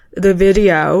the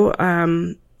video.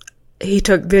 He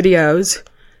took videos,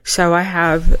 so I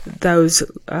have those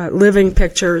living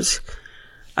pictures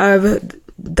of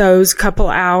those couple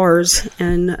hours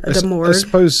in the morgue. I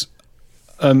suppose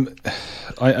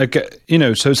I get,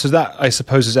 so that I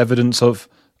suppose is evidence of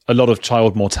a lot of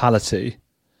child mortality.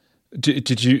 Do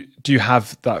you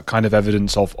have that kind of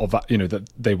evidence of that, that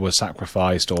they were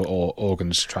sacrificed or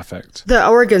organs trafficked? The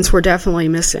organs were definitely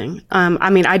missing.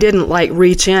 I didn't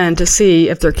reach in to see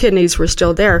if their kidneys were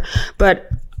still there, but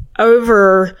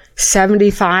over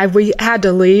 75, we had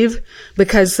to leave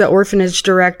because the orphanage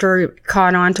director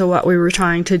caught on to what we were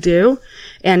trying to do,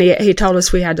 and he told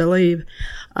us we had to leave.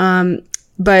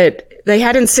 But they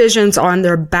had incisions on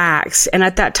their backs, and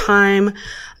at that time,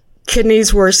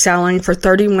 kidneys were selling for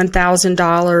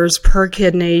 $31,000 per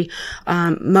kidney,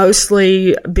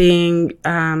 mostly being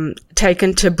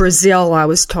taken to Brazil, I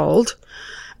was told.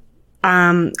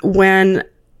 When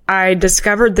I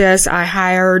discovered this, I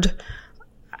hired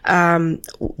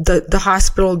the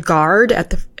hospital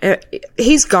guard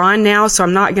he's gone now, so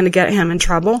I'm not going to get him in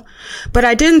trouble. But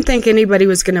I didn't think anybody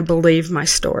was going to believe my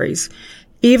stories,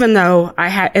 even though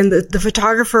and the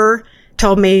photographer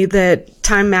told me that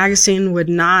Time Magazine would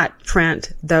not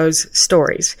print those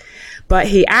stories. But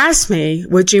he asked me,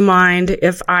 would you mind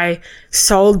if I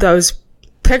sold those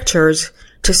pictures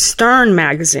to Stern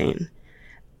Magazine?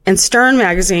 And Stern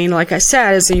Magazine, like I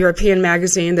said, is a European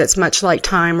magazine that's much like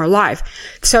Time or Life.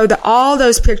 So all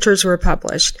those pictures were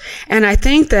published. And I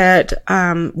think that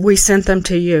we sent them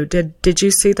to you. Did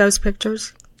you see those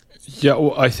pictures? Yeah,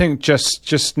 well, I think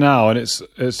just now, and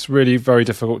it's really very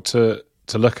difficult to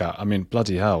look at. I mean,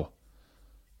 bloody hell,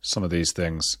 some of these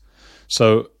things.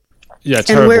 So, yeah,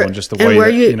 terrible. And just the way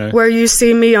where you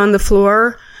see me on the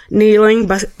floor kneeling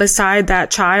beside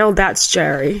that child, that's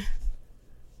Jerry.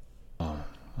 Oh,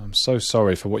 I'm so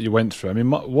sorry for what you went through. I mean,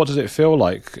 what does it feel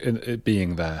like it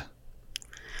being there?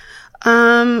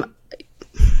 I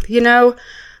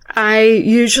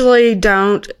usually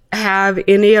don't have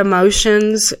any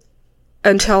emotions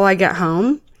until I get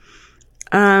home.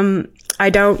 I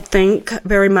don't think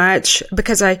very much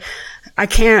because I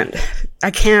can't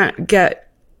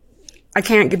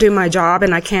do my job,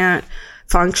 and I can't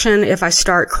function if I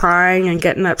start crying and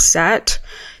getting upset.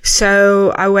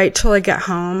 So I wait till I get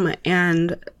home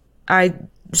and I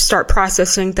start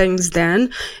processing things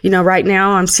then. Right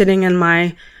now I'm sitting in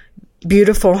my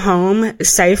beautiful home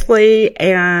safely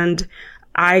and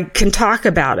I can talk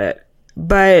about it.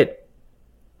 But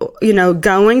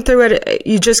going through it,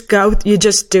 you just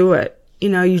do it.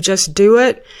 You just do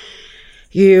it.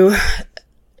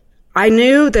 I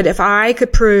knew that if I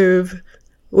could prove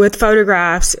with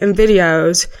photographs and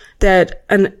videos that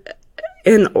an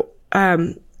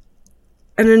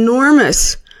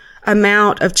enormous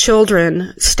amount of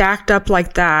children stacked up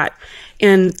like that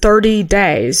in 30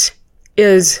 days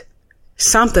is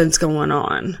something's going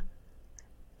on.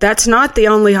 That's not the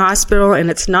only hospital, and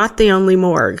it's not the only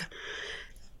morgue.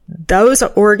 Those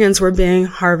organs were being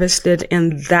harvested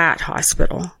in that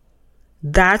hospital.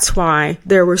 That's why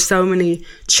there were so many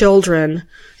children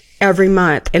every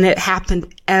month, and it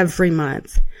happened every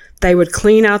month. They would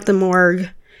clean out the morgue,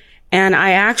 and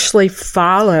I actually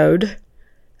followed.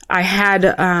 I had,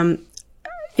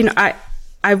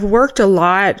 I've worked a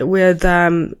lot with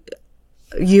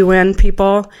UN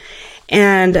people,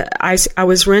 and I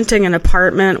was renting an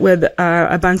apartment with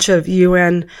a bunch of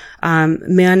UN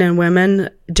men and women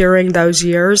during those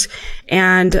years,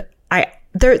 and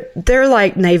they're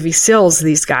like Navy SEALs.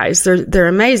 These guys, they're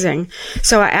amazing.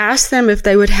 So I asked them if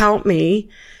they would help me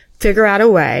figure out a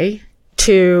way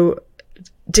to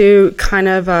do kind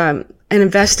of an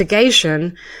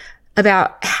investigation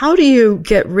about how do you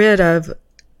get rid of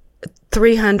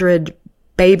 300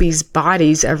 babies'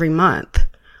 bodies every month.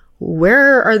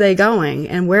 Where are they going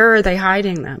and where are they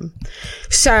hiding them?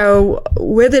 So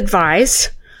with advice,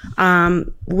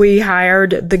 we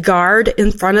hired the guard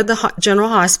in front of the general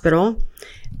hospital,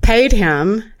 paid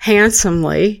him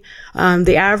handsomely.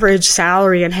 The average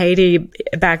salary in Haiti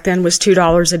back then was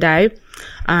 $2 a day.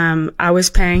 I was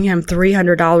paying him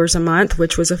 $300 a month,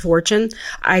 which was a fortune.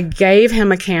 I gave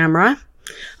him a camera.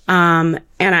 And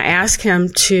I asked him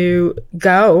to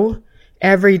go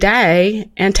every day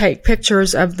and take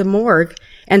pictures of the morgue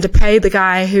and to pay the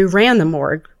guy who ran the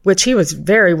morgue, which he was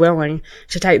very willing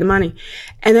to take the money.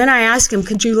 And then I asked him,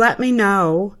 could you let me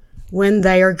know when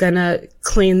they are going to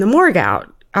clean the morgue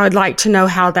out? I would like to know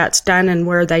how that's done and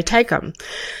where they take them.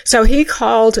 So he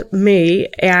called me,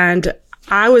 and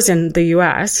I was in the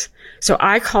U.S., so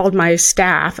I called my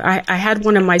staff. I had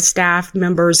one of my staff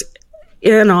members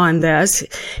in on this.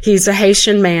 He's a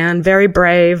Haitian man, very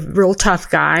brave, real tough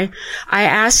guy. I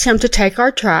asked him to take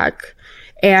our truck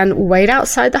and wait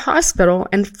outside the hospital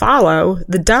and follow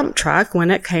the dump truck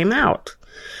when it came out.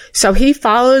 So he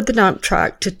followed the dump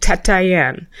truck to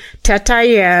Tetayen.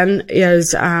 Tetayen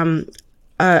is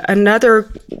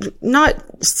another, not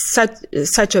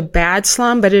such a bad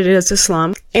slum, but it is a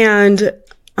slum. And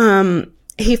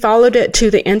he followed it to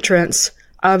the entrance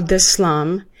of this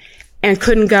slum and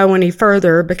couldn't go any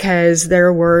further because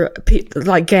there were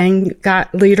like gang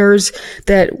leaders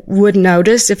that would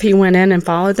notice if he went in and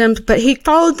followed them. But he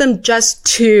followed them just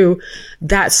to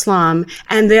that slum.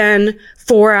 And then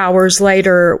 4 hours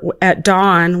later at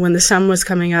dawn, when the sun was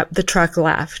coming up, the truck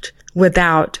left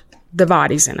without the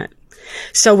bodies in it.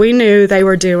 So we knew they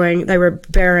were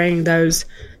burying those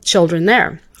children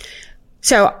there.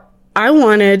 So I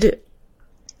wanted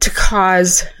to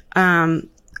cause, I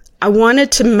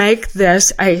wanted to make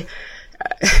this I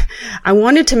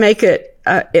wanted to make it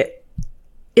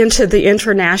into the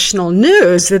international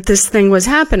news that this thing was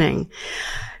happening.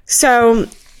 So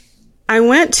I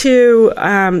went to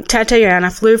Tetayen. I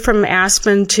flew from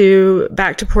Aspen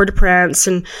back to Port-au-Prince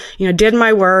and, did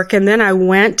my work. And then I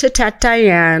went to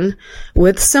Tetayen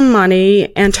with some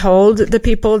money and told the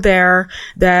people there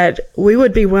that we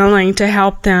would be willing to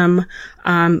help them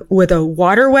with a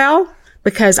water well,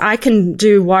 because I can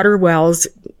do water wells.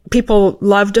 People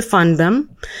love to fund them.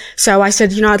 So I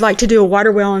said, I'd like to do a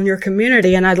water well in your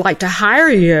community, and I'd like to hire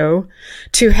you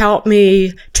to help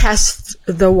me test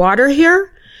the water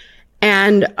here.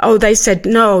 And, they said,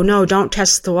 no, don't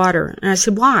test the water. And I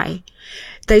said, why?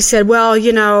 They said, well,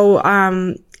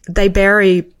 they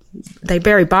bury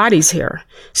bodies here.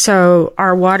 So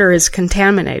our water is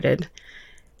contaminated.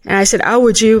 And I said,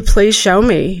 would you please show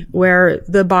me where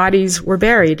the bodies were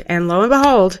buried? And lo and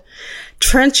behold,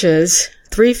 trenches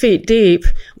 3 feet deep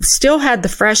still had the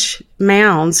fresh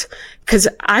mounds, because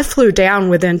I flew down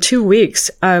within 2 weeks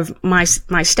of my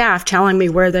staff telling me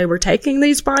where they were taking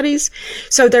these bodies.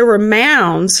 So there were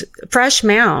mounds, fresh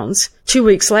mounds, 2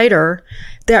 weeks later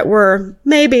that were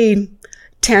maybe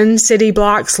 10 city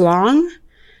blocks long.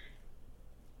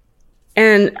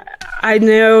 And I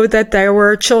know that there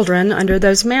were children under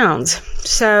those mounds.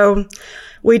 So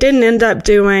we didn't end up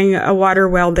doing a water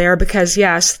well there because,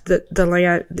 yes, the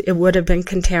land, it would have been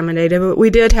contaminated. But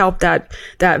we did help that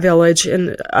village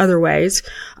in other ways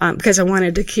because I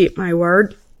wanted to keep my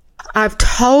word. I've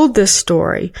told this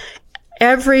story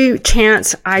every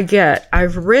chance I get.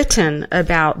 I've written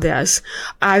about this.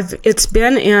 It's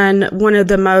been in one of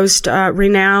the most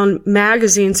renowned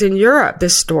magazines in Europe,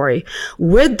 this story,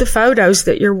 with the photos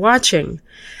that you're watching.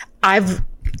 I've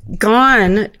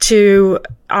gone to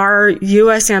our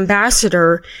U.S.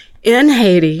 ambassador in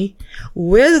Haiti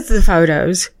with the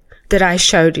photos that I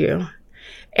showed you.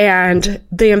 And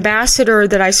the ambassador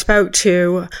that I spoke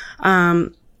to,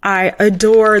 I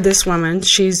adore this woman.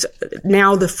 She's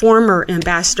now the former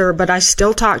ambassador, but I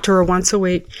still talk to her once a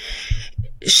week.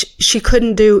 She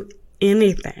couldn't do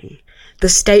anything. The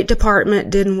State Department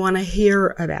didn't want to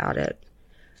hear about it.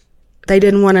 They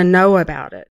didn't want to know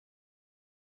about it.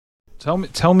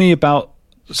 Tell me about,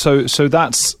 so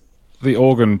that's the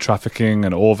organ trafficking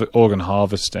and organ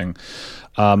harvesting.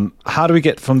 How do we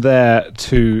get from there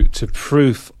to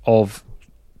proof of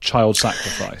child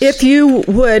sacrifice? If you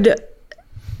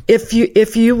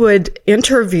would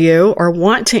interview or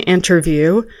want to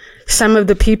interview some of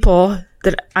the people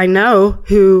that I know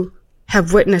who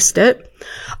have witnessed it,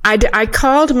 I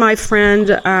called my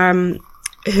friend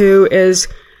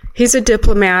he's a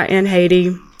diplomat in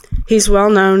Haiti. He's well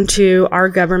known to our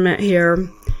government here.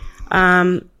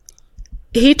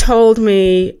 He told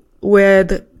me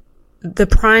with the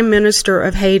Prime Minister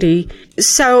of Haiti.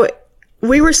 So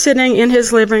we were sitting in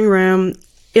his living room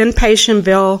in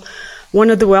Patienville, one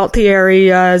of the wealthy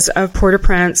areas of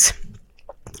Port-au-Prince.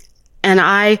 And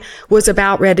I was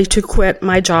about ready to quit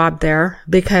my job there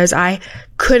because I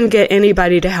couldn't get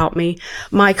anybody to help me.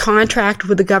 My contract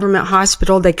with the government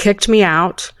hospital, they kicked me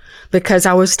out because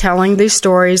I was telling these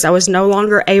stories. I was no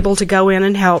longer able to go in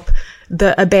and help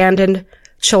the abandoned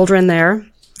children there.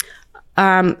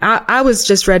 I was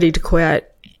just ready to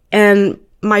quit. And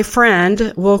my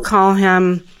friend, we'll call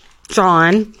him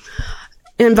John,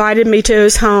 invited me to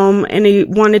his home, and he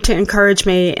wanted to encourage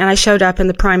me, and I showed up, and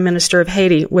the Prime Minister of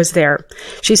Haiti was there.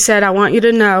 She said, "I want you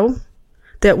to know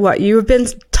that what you have been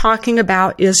talking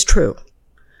about is true.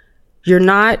 You're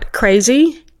not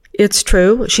crazy. It's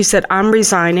true." She said, "I'm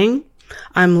resigning.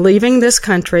 I'm leaving this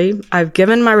country. I've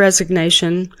given my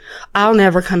resignation. I'll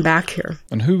never come back here."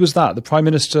 And who was that? The Prime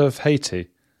Minister of Haiti?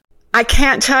 I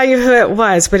can't tell you who it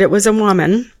was, but it was a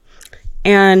woman.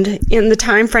 And in the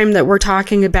time frame that we're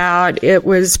talking about, it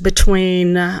was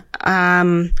between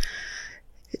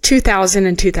 2000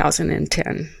 and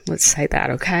 2010. Let's say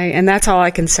that, okay? And that's all I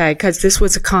can say, because this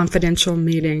was a confidential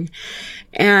meeting.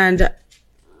 And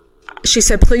she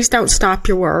said, "Please don't stop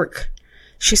your work."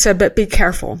 She said, "But be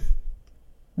careful.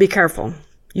 Be careful.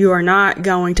 You are not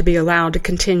going to be allowed to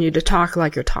continue to talk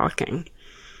like you're talking."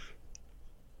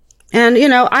 And,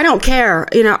 I don't care.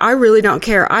 I really don't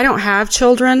care. I don't have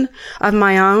children of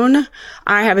my own.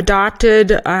 I have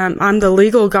adopted, I'm the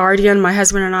legal guardian, my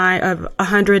husband and I, of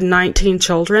 119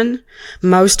 children.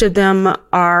 Most of them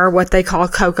are what they call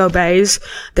cocoa bays.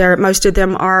 Most of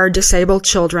them are disabled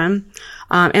children.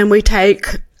 And we take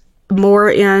more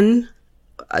in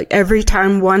every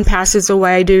time one passes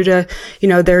away due to,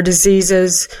 their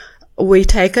diseases. We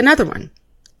take another one.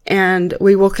 And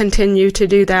we will continue to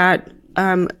do that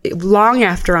long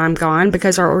after I'm gone,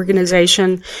 because our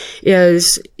organization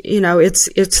is,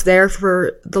 it's there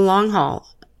for the long haul.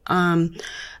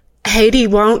 Haiti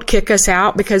won't kick us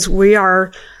out because we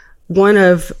are one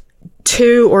of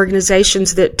 2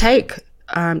 organizations that take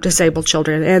disabled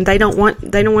children, and they don't want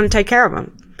to take care of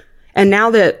them. And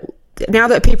now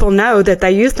that people know that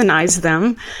they euthanize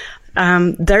them,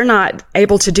 they're not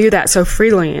able to do that so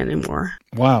freely anymore.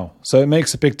 Wow. So it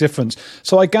makes a big difference.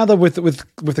 So I gather with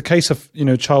the case of,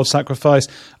 child sacrifice,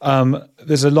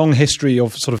 there's a long history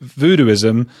of sort of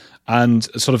voodooism and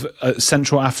sort of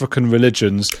Central African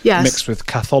religions mixed with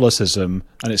Catholicism,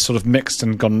 and it's sort of mixed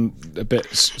and gone a bit...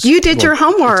 You did your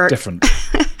homework. Different.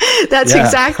 That's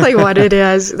exactly what it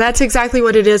is. That's exactly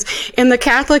what it is. In the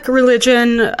Catholic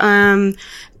religion,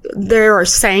 there are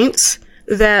saints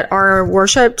that are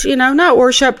worshipped, not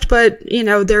worshipped, but,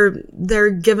 they're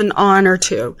given honor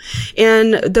to.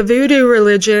 In the voodoo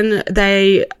religion,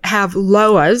 they have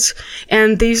loas,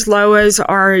 and these loas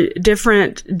are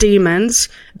different demons.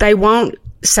 They won't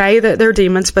say that they're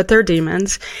demons, but they're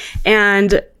demons.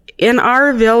 And in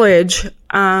our village,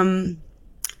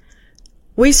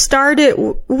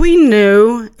 we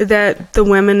knew that the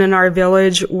women in our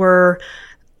village were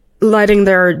letting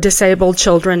their disabled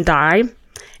children die.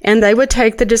 And they would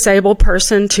take the disabled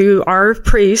person to our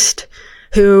priest,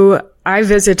 who I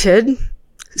visited,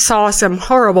 saw some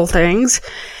horrible things,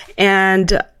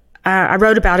 and I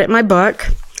wrote about it in my book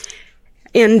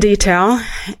in detail.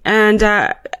 And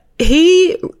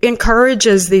he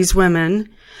encourages these women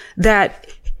that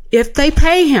if they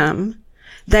pay him,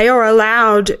 they are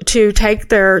allowed to take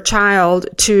their child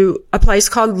to a place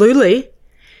called Luli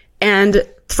and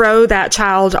throw that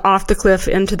child off the cliff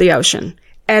into the ocean.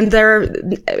 And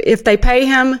if they pay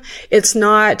him, it's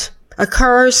not a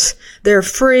curse. They're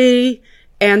free,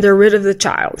 and they're rid of the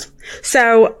child.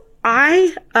 So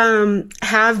I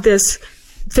have this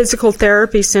physical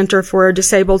therapy center for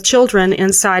disabled children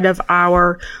inside of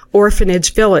our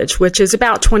orphanage village, which is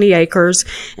about 20 acres,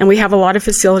 and we have a lot of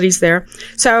facilities there.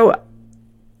 So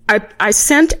I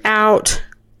sent out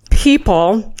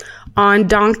people on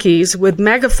donkeys with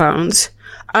megaphones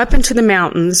up into the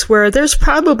mountains, where there's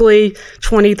probably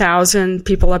 20,000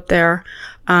 people up there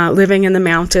living in the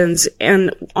mountains,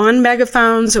 and on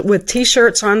megaphones with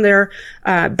T-shirts on their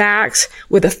backs,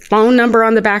 with a phone number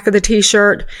on the back of the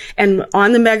T-shirt, and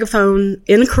on the megaphone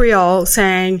in Creole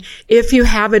saying, "If you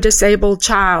have a disabled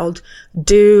child,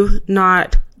 do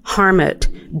not harm it.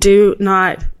 Do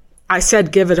not," I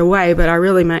said give it away, but I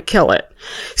really meant kill it.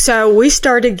 So we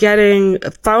started getting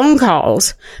phone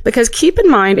calls, because keep in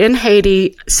mind, in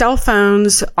Haiti, cell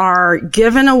phones are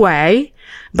given away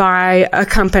by a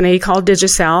company called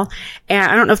Digicel.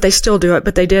 And I don't know if they still do it,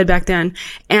 but they did back then.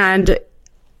 And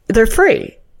they're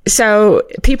free. So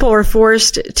people are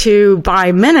forced to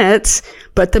buy minutes,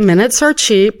 but the minutes are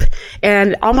cheap,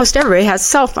 and almost everybody has a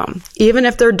cell phone, even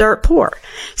if they're dirt poor.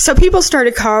 So people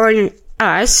started calling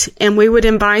us, and we would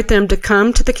invite them to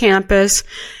come to the campus,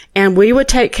 and we would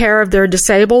take care of their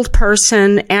disabled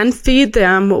person and feed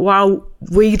them while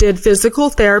we did physical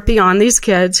therapy on these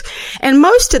kids. And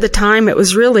most of the time it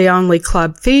was really only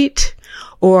club feet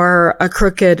or a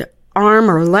crooked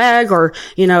arm or leg or,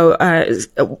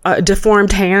 a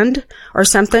deformed hand or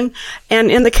something. And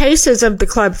in the cases of the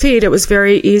club feet, it was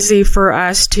very easy for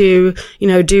us to,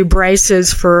 do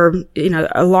braces for,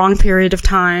 a long period of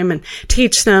time and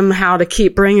teach them how to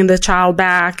keep bringing the child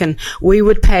back. And we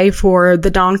would pay for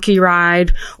the donkey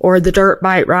ride or the dirt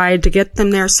bike ride to get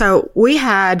them there. So we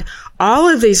had all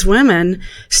of these women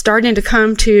starting to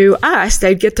come to us.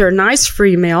 They'd get their nice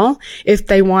free meal. If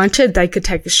they wanted, they could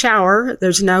take a shower.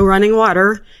 There's no running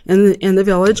water in the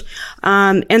village.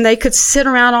 And they could sit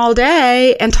around all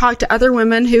day and talk to other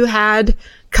women who had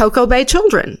Cocoa Bay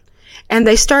children. And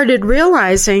they started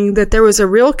realizing that there was a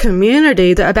real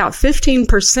community, that about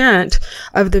 15%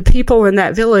 of the people in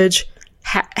that village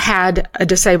had a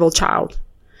disabled child.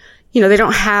 They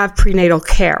don't have prenatal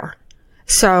care.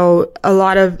 So a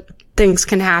lot of things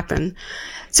can happen.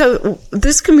 So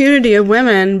this community of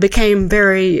women became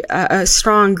a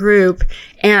strong group,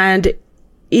 and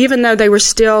even though they were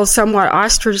still somewhat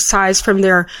ostracized from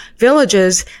their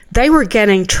villages, they were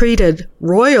getting treated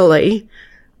royally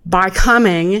by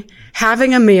coming,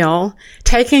 having a meal,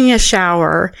 taking a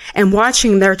shower, and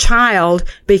watching their child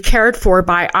be cared for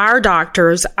by our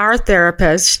doctors, our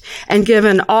therapists, and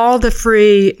given all the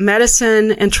free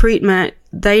medicine and treatment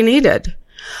they needed.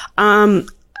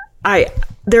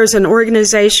 There's an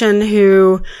organization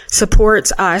who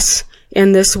supports us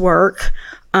in this work.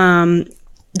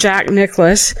 Jack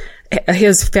Nicholas,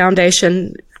 his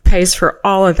foundation pays for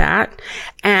all of that.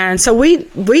 And so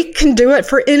we can do it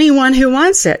for anyone who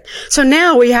wants it. So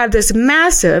now we have this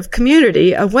massive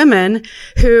community of women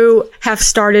who have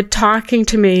started talking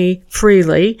to me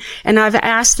freely. And I've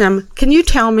asked them, can you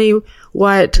tell me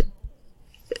what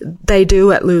they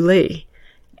do at Luli?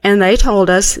 And they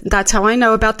told us, that's how I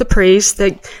know about the priest.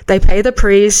 They pay the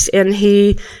priest, and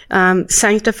he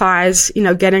sanctifies,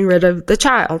 getting rid of the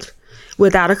child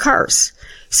without a curse.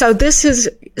 So this is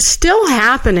still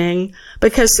happening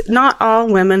because not all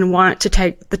women want to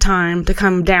take the time to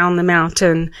come down the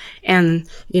mountain and,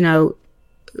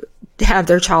 have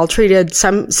their child treated.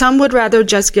 Some would rather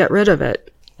just get rid of it.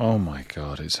 Oh my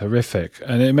God, it's horrific.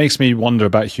 And it makes me wonder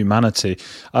about humanity.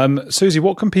 Susie,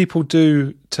 what can people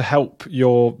do to help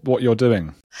what you're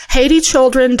doing?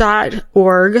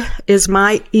 HaitiChildren.org is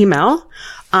my email.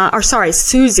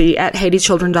 Susie at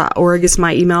HaitiChildren.org is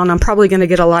my email. And I'm probably going to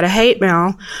get a lot of hate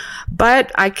mail,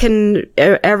 but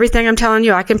everything I'm telling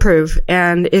you, I can prove.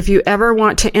 And if you ever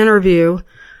want to interview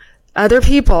other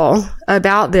people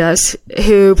about this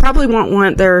who probably won't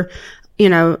want their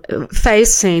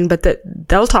face seen, but that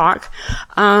they'll talk.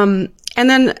 And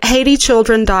then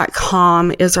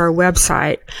HaitiChildren.com is our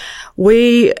website.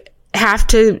 We have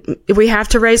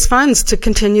to raise funds to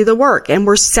continue the work, and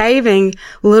we're saving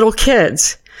little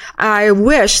kids. I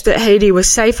wish that Haiti was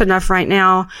safe enough right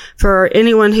now for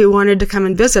anyone who wanted to come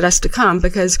and visit us to come,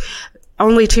 because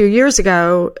only 2 years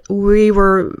ago, we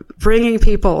were bringing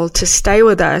people to stay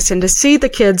with us and to see the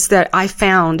kids that I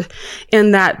found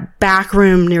in that back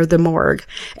room near the morgue.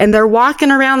 And they're walking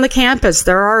around the campus.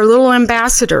 They're our little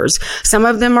ambassadors. Some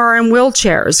of them are in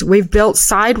wheelchairs. We've built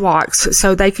sidewalks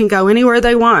so they can go anywhere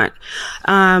they want.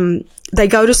 They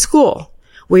go to school.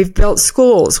 We've built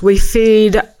schools. We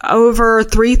feed over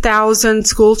 3,000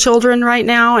 school children right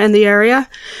now in the area.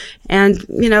 And,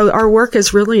 our work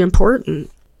is really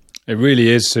important. It really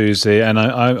is, Susie, and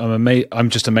I'm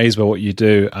just amazed by what you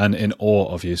do and in awe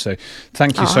of you. So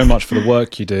thank you so much for the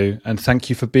work you do, and thank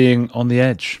you for being on the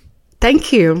edge.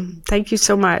 Thank you. Thank you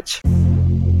so much.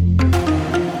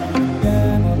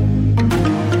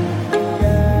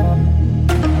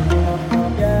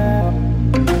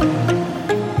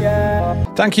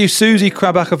 Thank you, Susie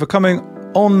Krabacher, for coming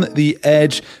on the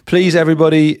edge. Please,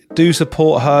 everybody, do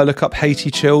support her. Look up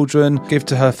Haiti Children, give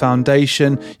to her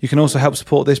foundation. You can also help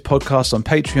support this podcast on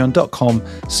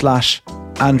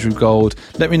patreon.com/Andrew Gold.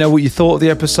 Let me know what you thought of the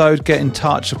episode. Get in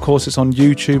touch. Of course, it's on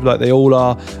YouTube like they all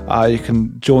are. You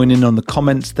can join in on the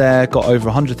comments there. Got over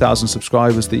 100,000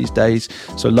 subscribers these days.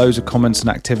 So loads of comments and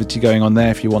activity going on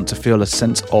there if you want to feel a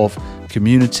sense of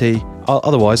community.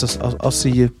 Otherwise, I'll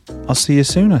see you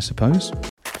soon, I suppose.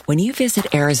 When you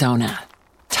visit Arizona,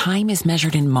 time is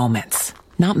measured in moments,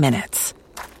 not minutes.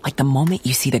 Like the moment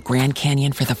you see the Grand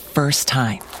Canyon for the first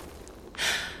time.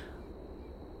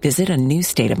 Visit a new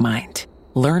state of mind.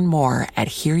 Learn more at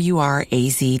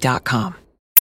hereyouareaz.com.